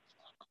red.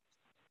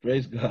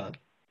 Praise God.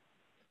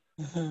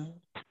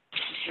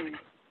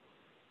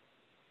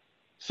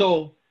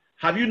 So,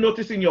 have you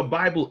noticed in your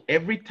Bible,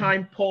 every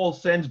time Paul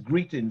sends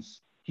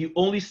greetings, he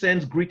only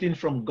sends greetings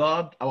from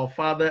God, our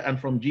Father, and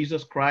from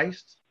Jesus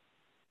Christ?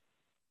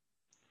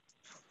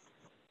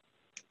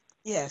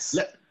 Yes.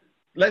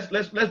 Let's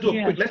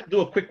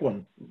do a quick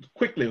one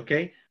quickly,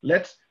 okay?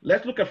 Let's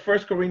look at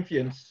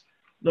Romans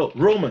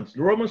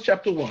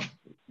chapter 1,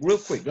 real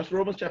quick. Just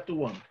Romans chapter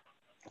 1.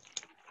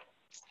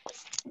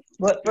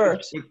 What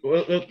verse?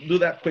 We'll do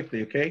that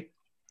quickly, okay?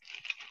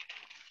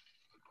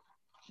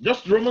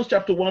 Just Romans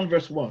chapter 1,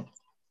 verse 1.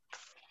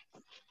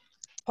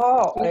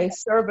 Paul, a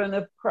servant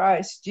of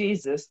Christ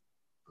Jesus,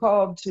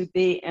 called to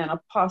be an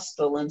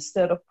apostle and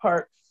set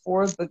apart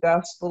for the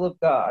gospel of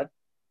God.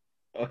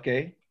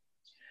 Okay.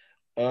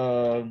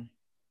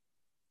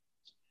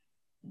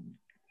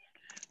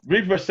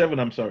 Read verse 7,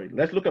 I'm sorry.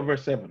 Let's look at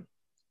verse 7.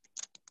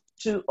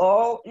 To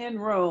all in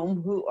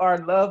Rome who are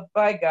loved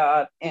by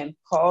God and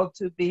called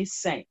to be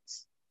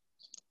saints.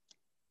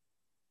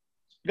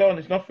 Go on,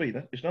 it's not free.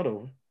 It's not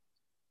over.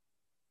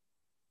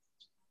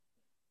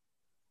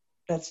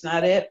 That's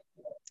not it?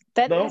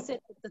 That is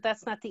it, but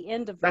that's not the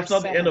end of verse 7. That's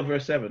not the end of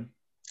verse 7.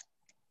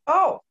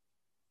 Oh,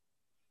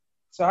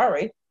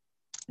 sorry.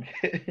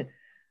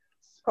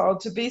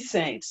 Called to be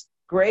saints.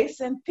 Grace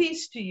and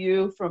peace to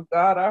you from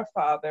God our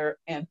Father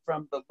and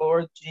from the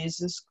Lord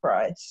Jesus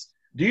Christ.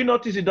 Do you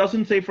notice it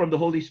doesn't say from the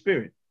Holy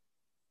Spirit?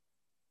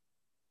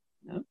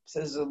 No, it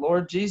says the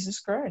Lord Jesus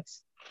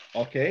Christ.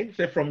 Okay,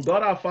 say from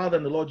God our Father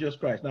and the Lord Jesus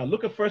Christ. Now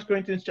look at 1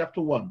 Corinthians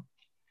chapter 1.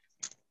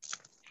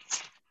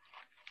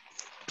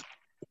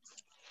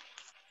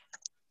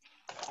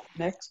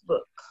 Next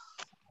book.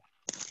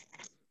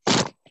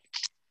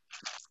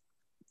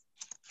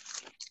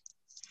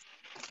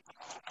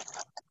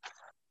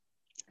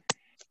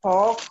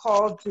 Paul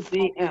called to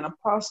be an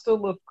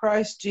apostle of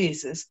Christ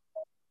Jesus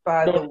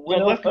by the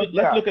will of God.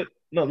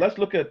 Let's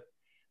look at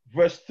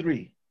verse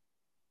 3.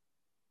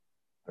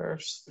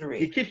 Verse 3.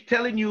 He keeps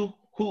telling you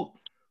who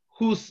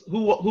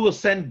will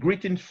send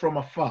greetings from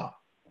afar.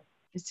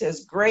 It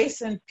says, grace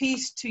and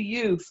peace to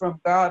you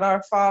from God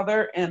our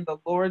Father and the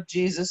Lord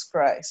Jesus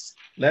Christ.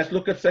 Let's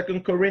look at 2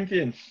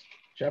 Corinthians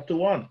chapter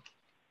 1.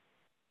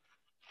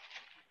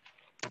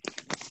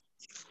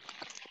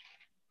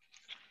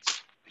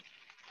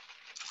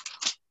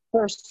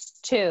 Verse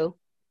 2.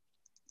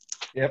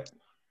 Yep.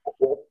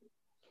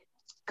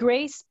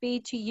 Grace be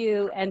to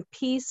you and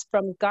peace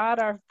from God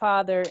our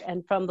Father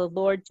and from the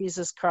Lord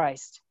Jesus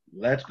Christ.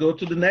 Let's go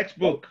to the next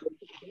book.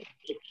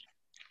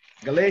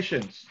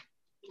 Galatians.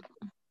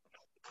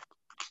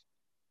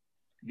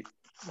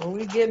 Well,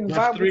 we're getting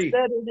Bible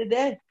study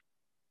today.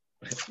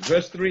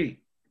 Verse 3.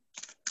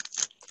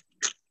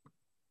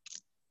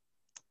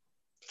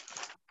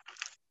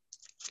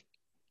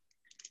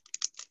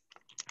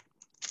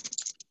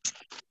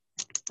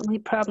 The only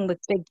problem with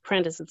big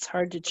print is it's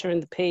hard to turn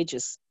the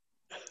pages.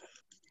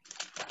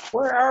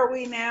 Where are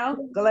we now?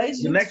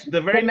 Galatians?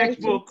 The very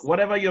next book,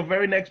 whatever your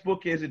very next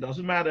book is, it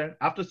doesn't matter.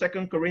 After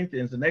 2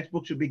 Corinthians, the next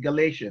book should be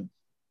Galatians.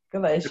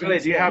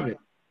 Galatians. Do you have it?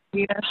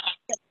 Yes.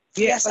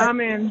 Yes.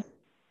 Amen.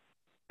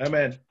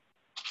 Amen.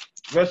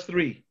 Verse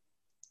 3.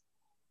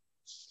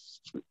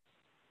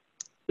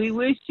 We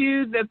wish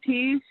you the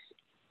peace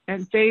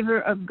and favor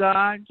of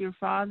God, your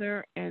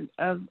Father, and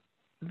of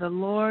the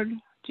Lord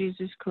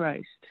Jesus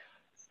Christ.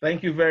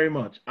 Thank you very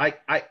much.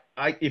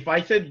 If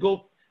I said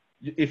go,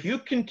 if you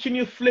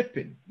continue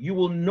flipping, you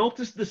will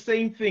notice the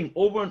same thing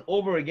over and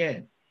over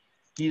again.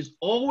 He's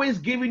always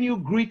giving you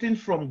greetings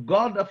from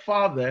God the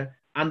Father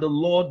and the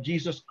Lord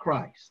Jesus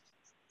Christ.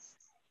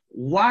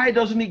 Why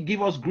doesn't he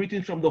give us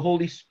greetings from the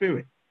Holy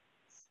Spirit?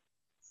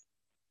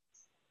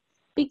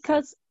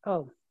 Because,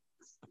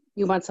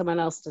 you want someone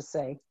else to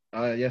say?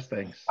 Yes,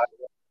 thanks.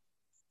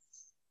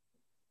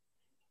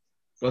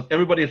 Because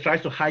everybody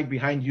tries to hide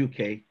behind you,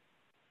 Kay.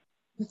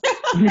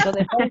 So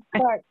they both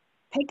start.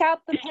 Pick out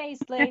the pace,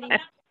 lady.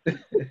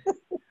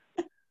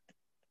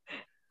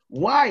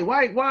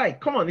 Why?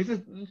 Come on, this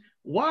is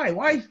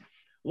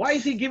why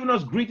is he giving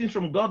us greetings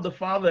from God the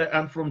Father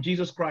and from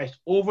Jesus Christ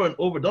over and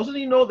over? Doesn't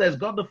he know there's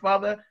God the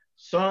Father,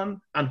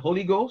 Son, and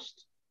Holy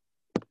Ghost?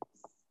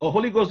 Or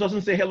Holy Ghost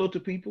doesn't say hello to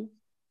people?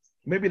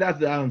 Maybe that's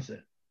the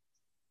answer.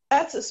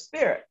 That's a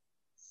spirit.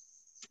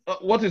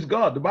 What is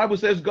God? The Bible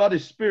says God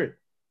is spirit.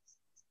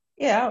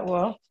 Yeah,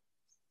 well,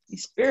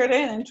 he's spirit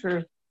and in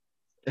truth.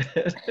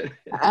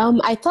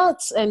 I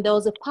thought, and there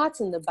was a part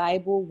in the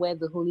Bible where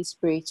the Holy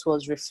Spirit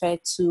was referred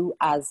to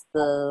as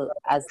the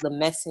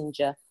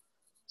messenger.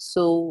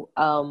 So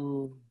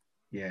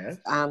yes,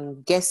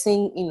 I'm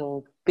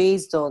guessing,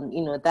 based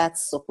on,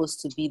 that's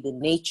supposed to be the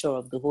nature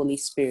of the Holy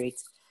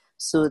Spirit.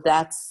 So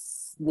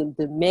that's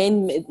the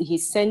men,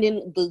 he's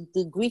sending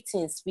the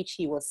greetings which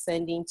he was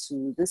sending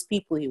to these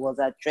people he was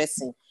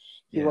addressing.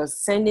 He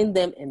was sending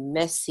them a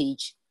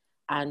message,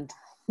 and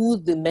who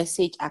the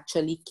message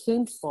actually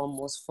came from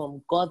was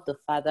from God the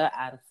Father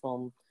and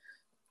from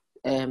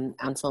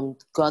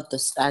God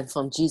and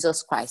from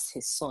Jesus Christ,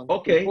 his Son.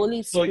 Okay. The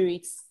Holy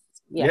Spirit.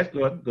 Yeah. Yes,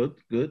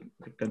 good.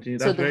 Continue.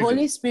 So the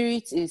Holy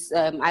Spirit is,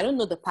 I don't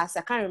know the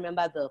passage. I can't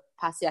remember the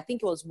passage. I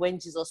think it was when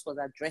Jesus was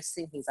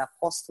addressing his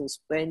apostles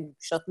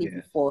shortly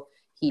before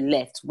he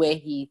left, where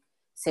he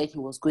said he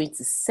was going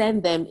to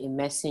send them a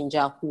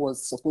messenger who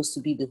was supposed to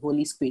be the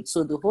Holy Spirit.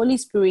 So the Holy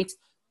Spirit,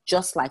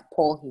 just like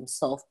Paul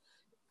himself,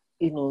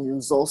 he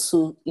was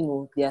also,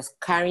 they are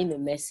carrying a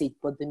message,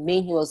 but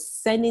he was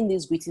sending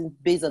these greetings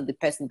based on the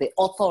person, the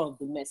author of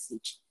the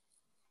message,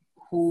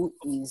 who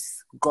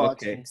is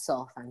God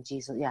himself and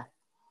Jesus. Yeah.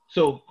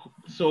 So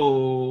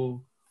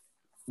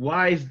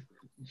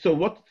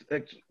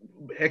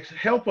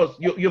help us.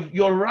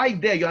 You're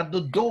right there. You're at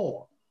the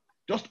door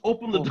Just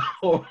open the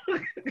door.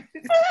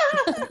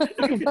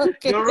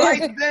 Okay. You're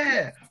right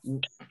there.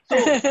 So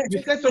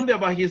you said something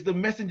about he's the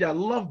messenger. I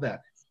love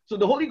that. So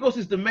the Holy Ghost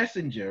is the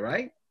messenger,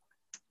 right?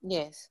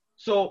 Yes.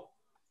 So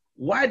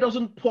why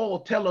doesn't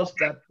Paul tell us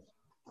that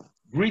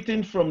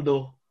greetings from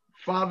the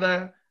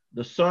Father,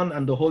 the Son,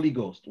 and the Holy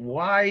Ghost?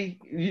 Why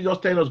you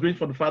just tell us greetings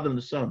from the Father and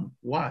the Son?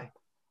 Why?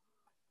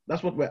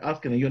 That's what we're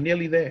asking, and you're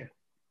nearly there.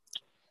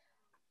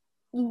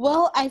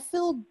 Well, I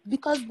feel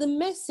because the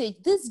message,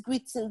 this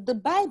greeting, the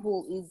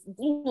Bible is,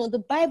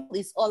 the Bible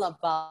is all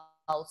about,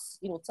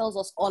 tells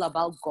us all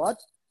about God.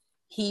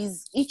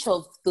 Each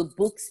of the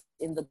books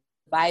in the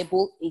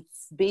Bible,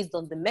 it's based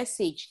on the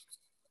message,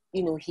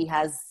 he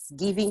has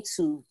given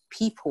to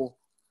people.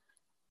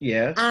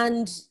 Yes.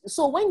 And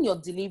so when you're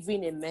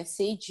delivering a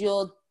message,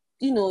 you're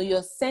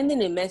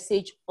sending a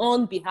message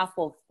on behalf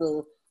of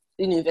the,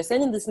 if you're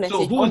sending this message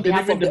so who on is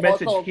behalf delivering of the the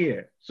message author,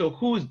 here? So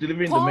who is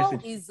delivering Paul the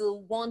message? is the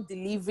one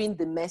delivering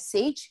the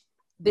message.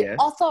 The Yes.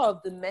 author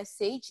of the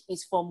message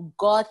is from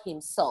God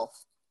himself.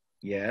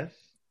 Yes.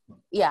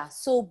 Yeah.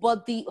 So,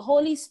 but the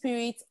Holy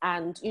Spirit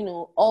and,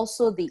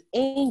 also the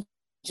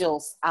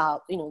angels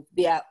are,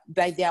 they are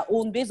by their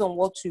own, based on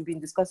what we've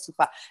been discussing so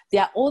far,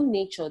 their own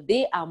nature,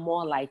 they are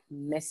more like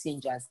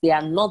messengers. They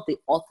are not the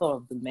author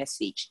of the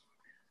message.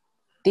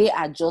 They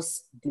are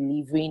just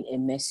delivering a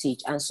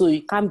message. And so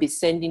you can't be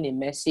sending a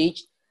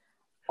message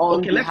on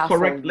Okay,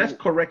 let's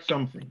correct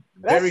something.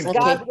 That's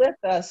God with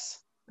us.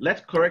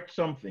 Let's correct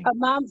something.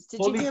 Moms, did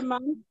you hear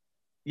Mom?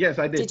 Yes,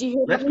 I did. Did you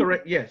hear Let's Mom?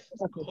 correct. Yes.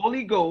 Okay.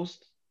 Holy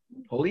Ghost,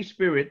 Holy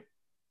Spirit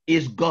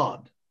is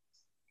God.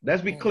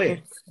 Let's be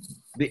clear.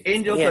 The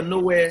angels are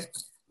nowhere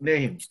near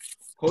him.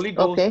 Holy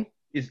Ghost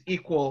is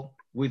equal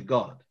with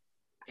God.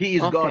 He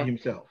is God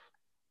himself.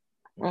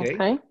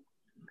 Okay?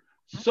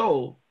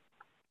 So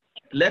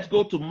let's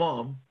go to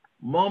Mom.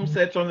 Mom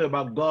said something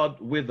about God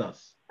with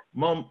us.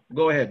 Mom,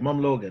 go ahead.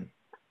 Mom Logan.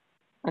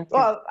 Okay.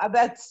 Well,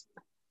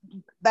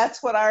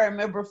 that's what I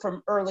remember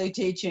from early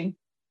teaching.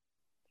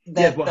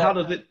 Yes, but how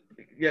does it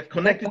get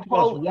connected to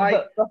us? Why?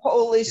 The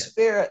Holy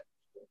Spirit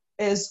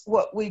is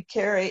what we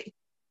carry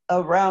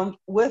around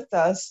with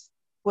us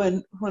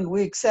when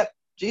we accept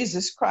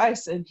Jesus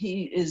Christ, and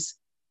he is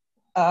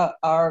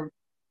our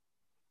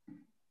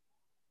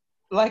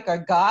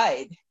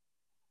guide.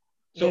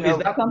 So is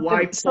that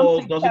why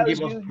Paul doesn't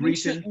give us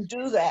greetings? You shouldn't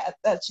do that.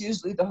 That's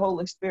usually the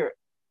Holy Spirit.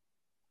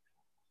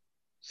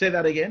 Say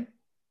that again.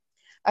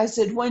 I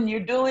said, when you're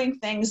doing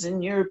things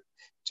and you're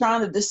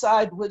trying to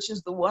decide which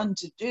is the one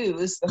to do,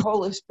 is the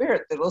Holy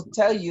Spirit that will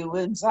tell you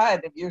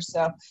inside of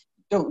yourself,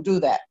 don't do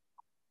that.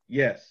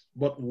 Yes,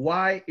 but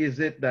why is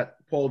it that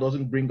Paul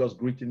doesn't bring us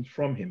greetings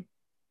from him?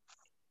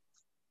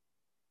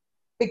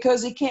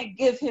 Because he can't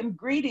give him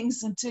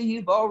greetings until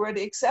you've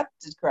already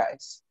accepted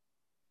Christ.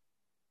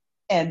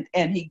 And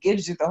he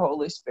gives you the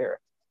Holy Spirit.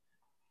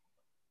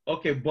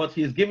 Okay, but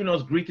he's giving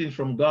us greetings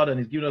from God, and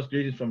he's giving us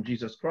greetings from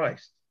Jesus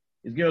Christ.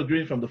 He's giving us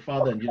greetings from the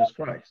Father and Jesus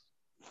Christ.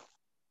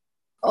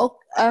 Oh,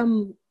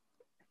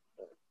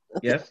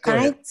 yes. Can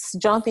I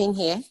jump in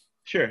here?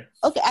 Sure.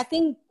 Okay, I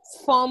think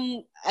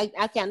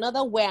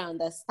another way I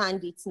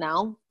understand it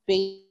now,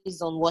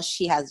 based on what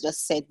she has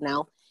just said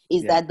now,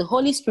 is that the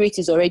Holy Spirit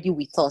is already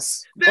with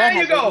us. There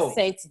you go.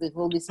 Sent the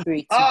Holy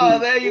Spirit.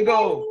 There you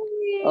go.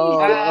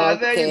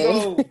 There you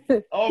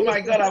go. Oh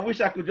my God, I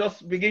wish I could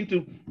just begin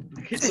to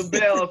hit the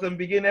bells and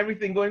begin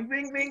everything going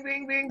ding, ding,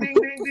 ding, ding, ding,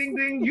 ding, ding,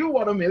 ding. You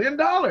won $1 million.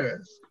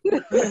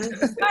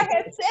 I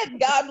had said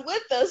God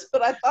with us,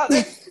 but I thought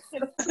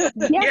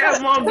yeah,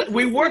 Mom,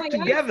 we work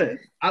together.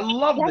 I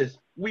love this.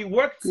 We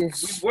worked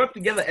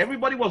together.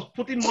 Everybody was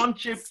putting one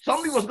chip.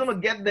 Somebody was gonna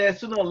get there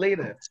sooner or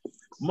later.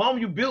 Mom,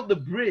 you built the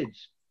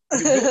bridge.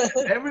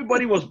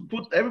 Everybody was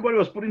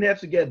putting heads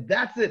together.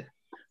 That's it.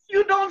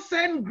 You don't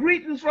send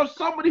greetings from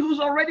somebody who's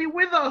already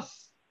with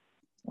us.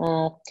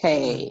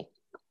 Okay.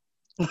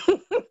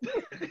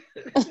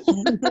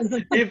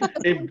 if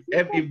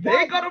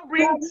they gotta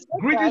bring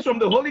greetings from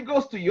the Holy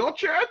Ghost to your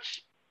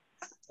church,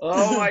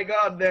 oh my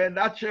God, then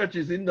that church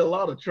is in a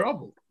lot of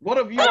trouble. What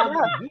have you all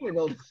been doing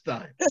all this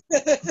time?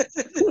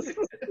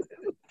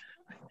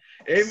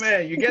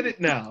 Amen. You get it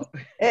now.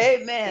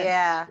 Amen.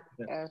 Yeah.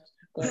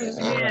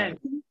 Amen.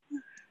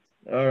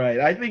 All right.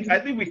 I think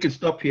we can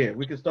stop here.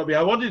 We can stop here.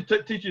 I wanted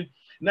to teach you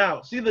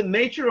now. See the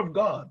nature of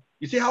God.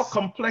 You see how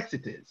complex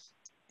it is.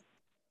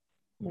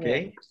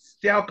 Okay.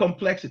 See how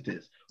complex it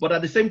is, but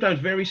at the same time,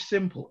 it's very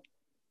simple.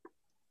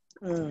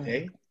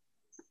 Okay.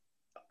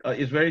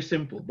 It's very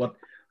simple, but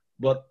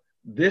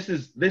this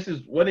is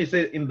when he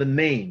says in the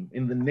name,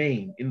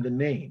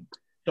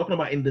 talking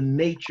about in the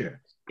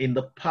nature, in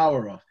the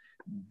power of.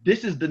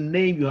 This is the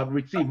name you have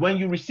received. When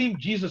you receive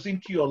Jesus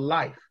into your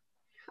life,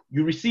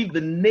 you receive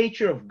the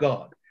nature of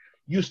God.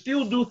 You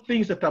still do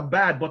things that are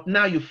bad, but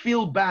now you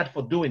feel bad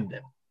for doing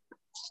them.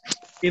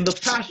 In the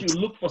past, you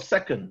look for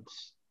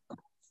seconds.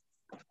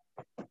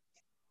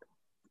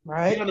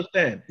 Right. You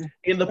understand?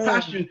 In the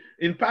past,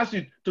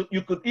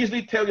 you could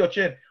easily tell your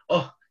child,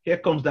 "Oh, here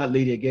comes that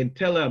lady again.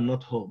 Tell her I'm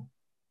not home."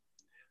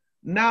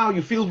 Now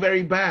you feel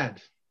very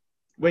bad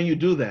when you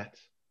do that.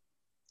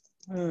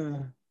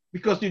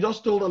 Because you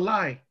just told a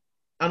lie.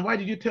 And why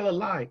did you tell a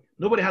lie?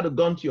 Nobody had a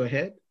gun to your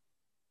head.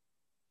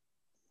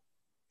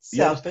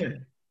 You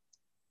understand?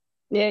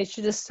 Yeah, you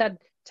should have said,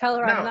 tell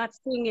her I'm not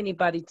seeing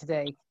anybody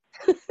today.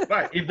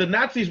 Right. If the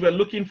Nazis were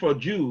looking for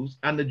Jews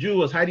and the Jew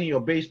was hiding in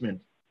your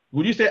basement,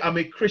 would you say, I'm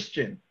a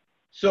Christian,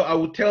 so I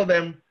would tell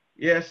them,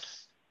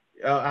 yes,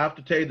 I have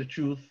to tell you the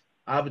truth.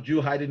 I have a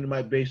Jew hiding in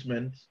my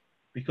basement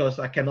because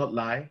I cannot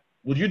lie.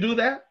 Would you do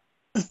that?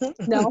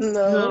 No.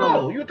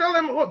 No. You tell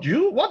them, what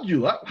Jew? What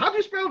Jew? How do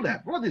you spell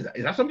that? What is that?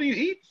 Is that something you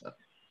eat?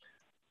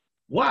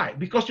 Why?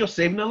 Because you're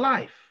saving a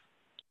life.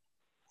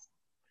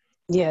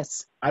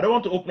 Yes. I don't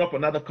want to open up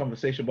another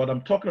conversation, but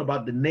I'm talking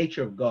about the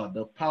nature of God,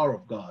 the power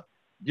of God.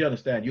 Do you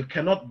understand? You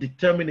cannot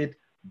determine it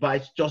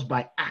just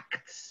by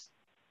acts.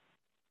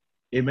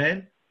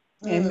 Amen?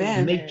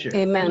 Amen. Nature.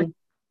 Amen.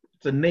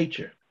 It's a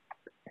nature.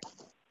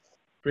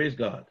 Praise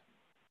God.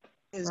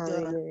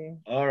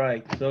 All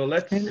right. So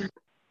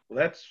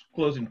let's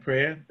close in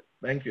prayer.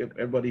 Thank you,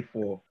 everybody,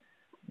 for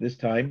this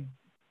time.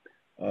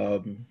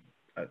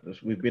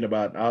 We've been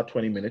about an hour,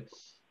 20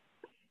 minutes.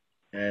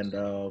 And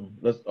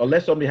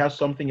unless somebody has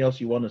something else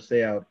you want to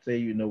say, I would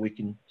say,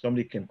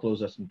 somebody can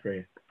close us in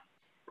prayer.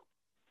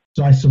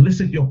 So I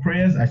solicit your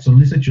prayers. I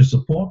solicit your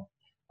support.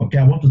 Okay,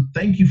 I want to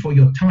thank you for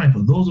your time.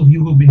 For those of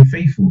you who've been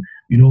faithful,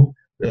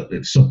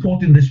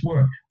 supporting this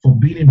work, for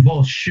being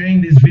involved,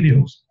 sharing these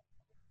videos.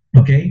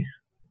 Okay,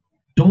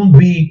 don't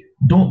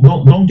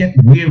get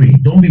weary.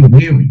 Don't be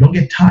weary. Don't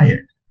get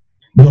tired.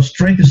 Your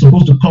strength is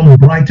supposed to come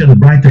brighter and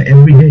brighter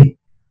every day.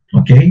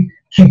 Okay,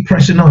 keep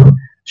pressing on.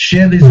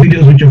 Share these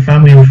videos with your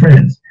family and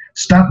friends.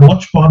 Start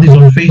watch parties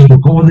on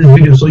Facebook over this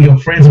video so your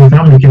friends and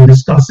family can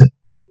discuss it.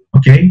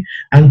 Okay,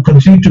 and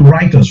continue to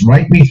write us.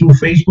 Write me through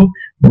Facebook.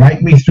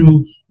 Write me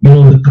through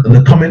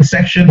the comment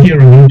section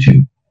here on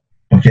YouTube.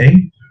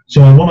 Okay,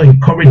 so I want to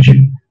encourage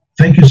you.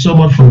 Thank you so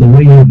much for the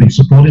way you've been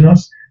supporting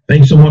us.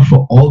 Thanks so much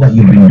for all that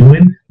you've been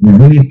doing. We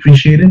really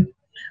appreciate it.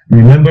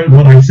 Remember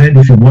what I said.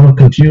 If you want to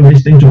continue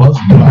listening to us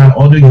to our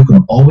audio, you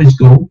can always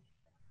go,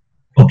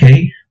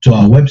 okay, to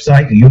our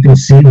website. You can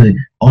see the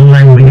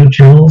online radio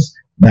channels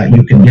that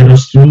you can get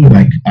us through.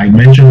 Like I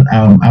mentioned,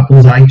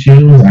 Apple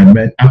iTunes.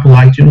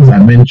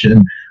 I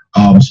mentioned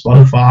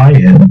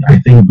Spotify, and I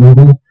think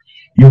Google.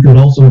 You can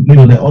also, there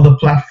are other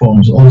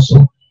platforms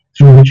also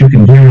through which you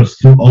can hear us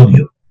through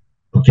audio.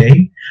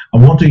 Okay, I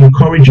want to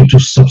encourage you to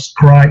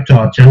subscribe to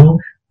our channel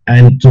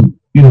and to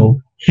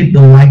hit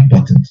the like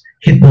buttons.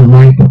 Hit the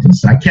like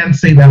buttons. I can't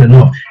say that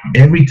enough.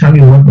 Every time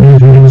you watch these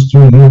videos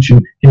through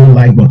YouTube, hit the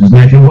like buttons.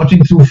 Now, if you're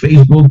watching through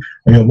Facebook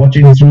or you're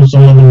watching through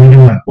some other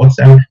medium like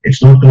WhatsApp,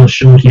 it's not going to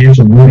show here,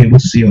 so we won't be able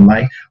to see your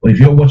like. But if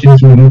you're watching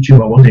through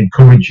YouTube, I want to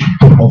encourage you,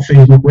 or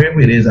Facebook, wherever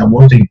it is, I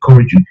want to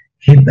encourage you,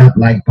 hit that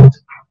like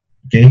button.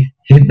 Okay,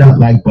 hit that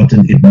like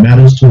button. It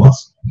matters to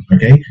us.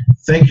 Okay,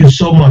 thank you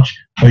so much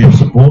for your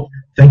support.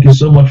 Thank you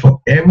so much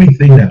for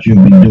everything that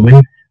you've been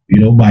doing,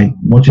 by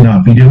watching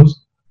our videos.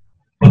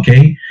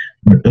 Okay,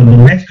 in the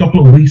next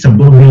couple of weeks, I'm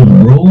going to be on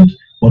the road,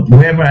 but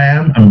wherever I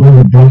am, I'm going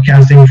to be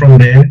broadcasting from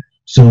there.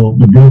 So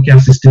the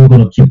broadcast is still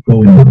going to keep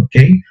going on.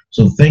 Okay,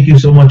 so thank you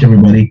so much,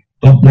 everybody.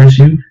 God bless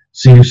you.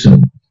 See you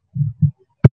soon.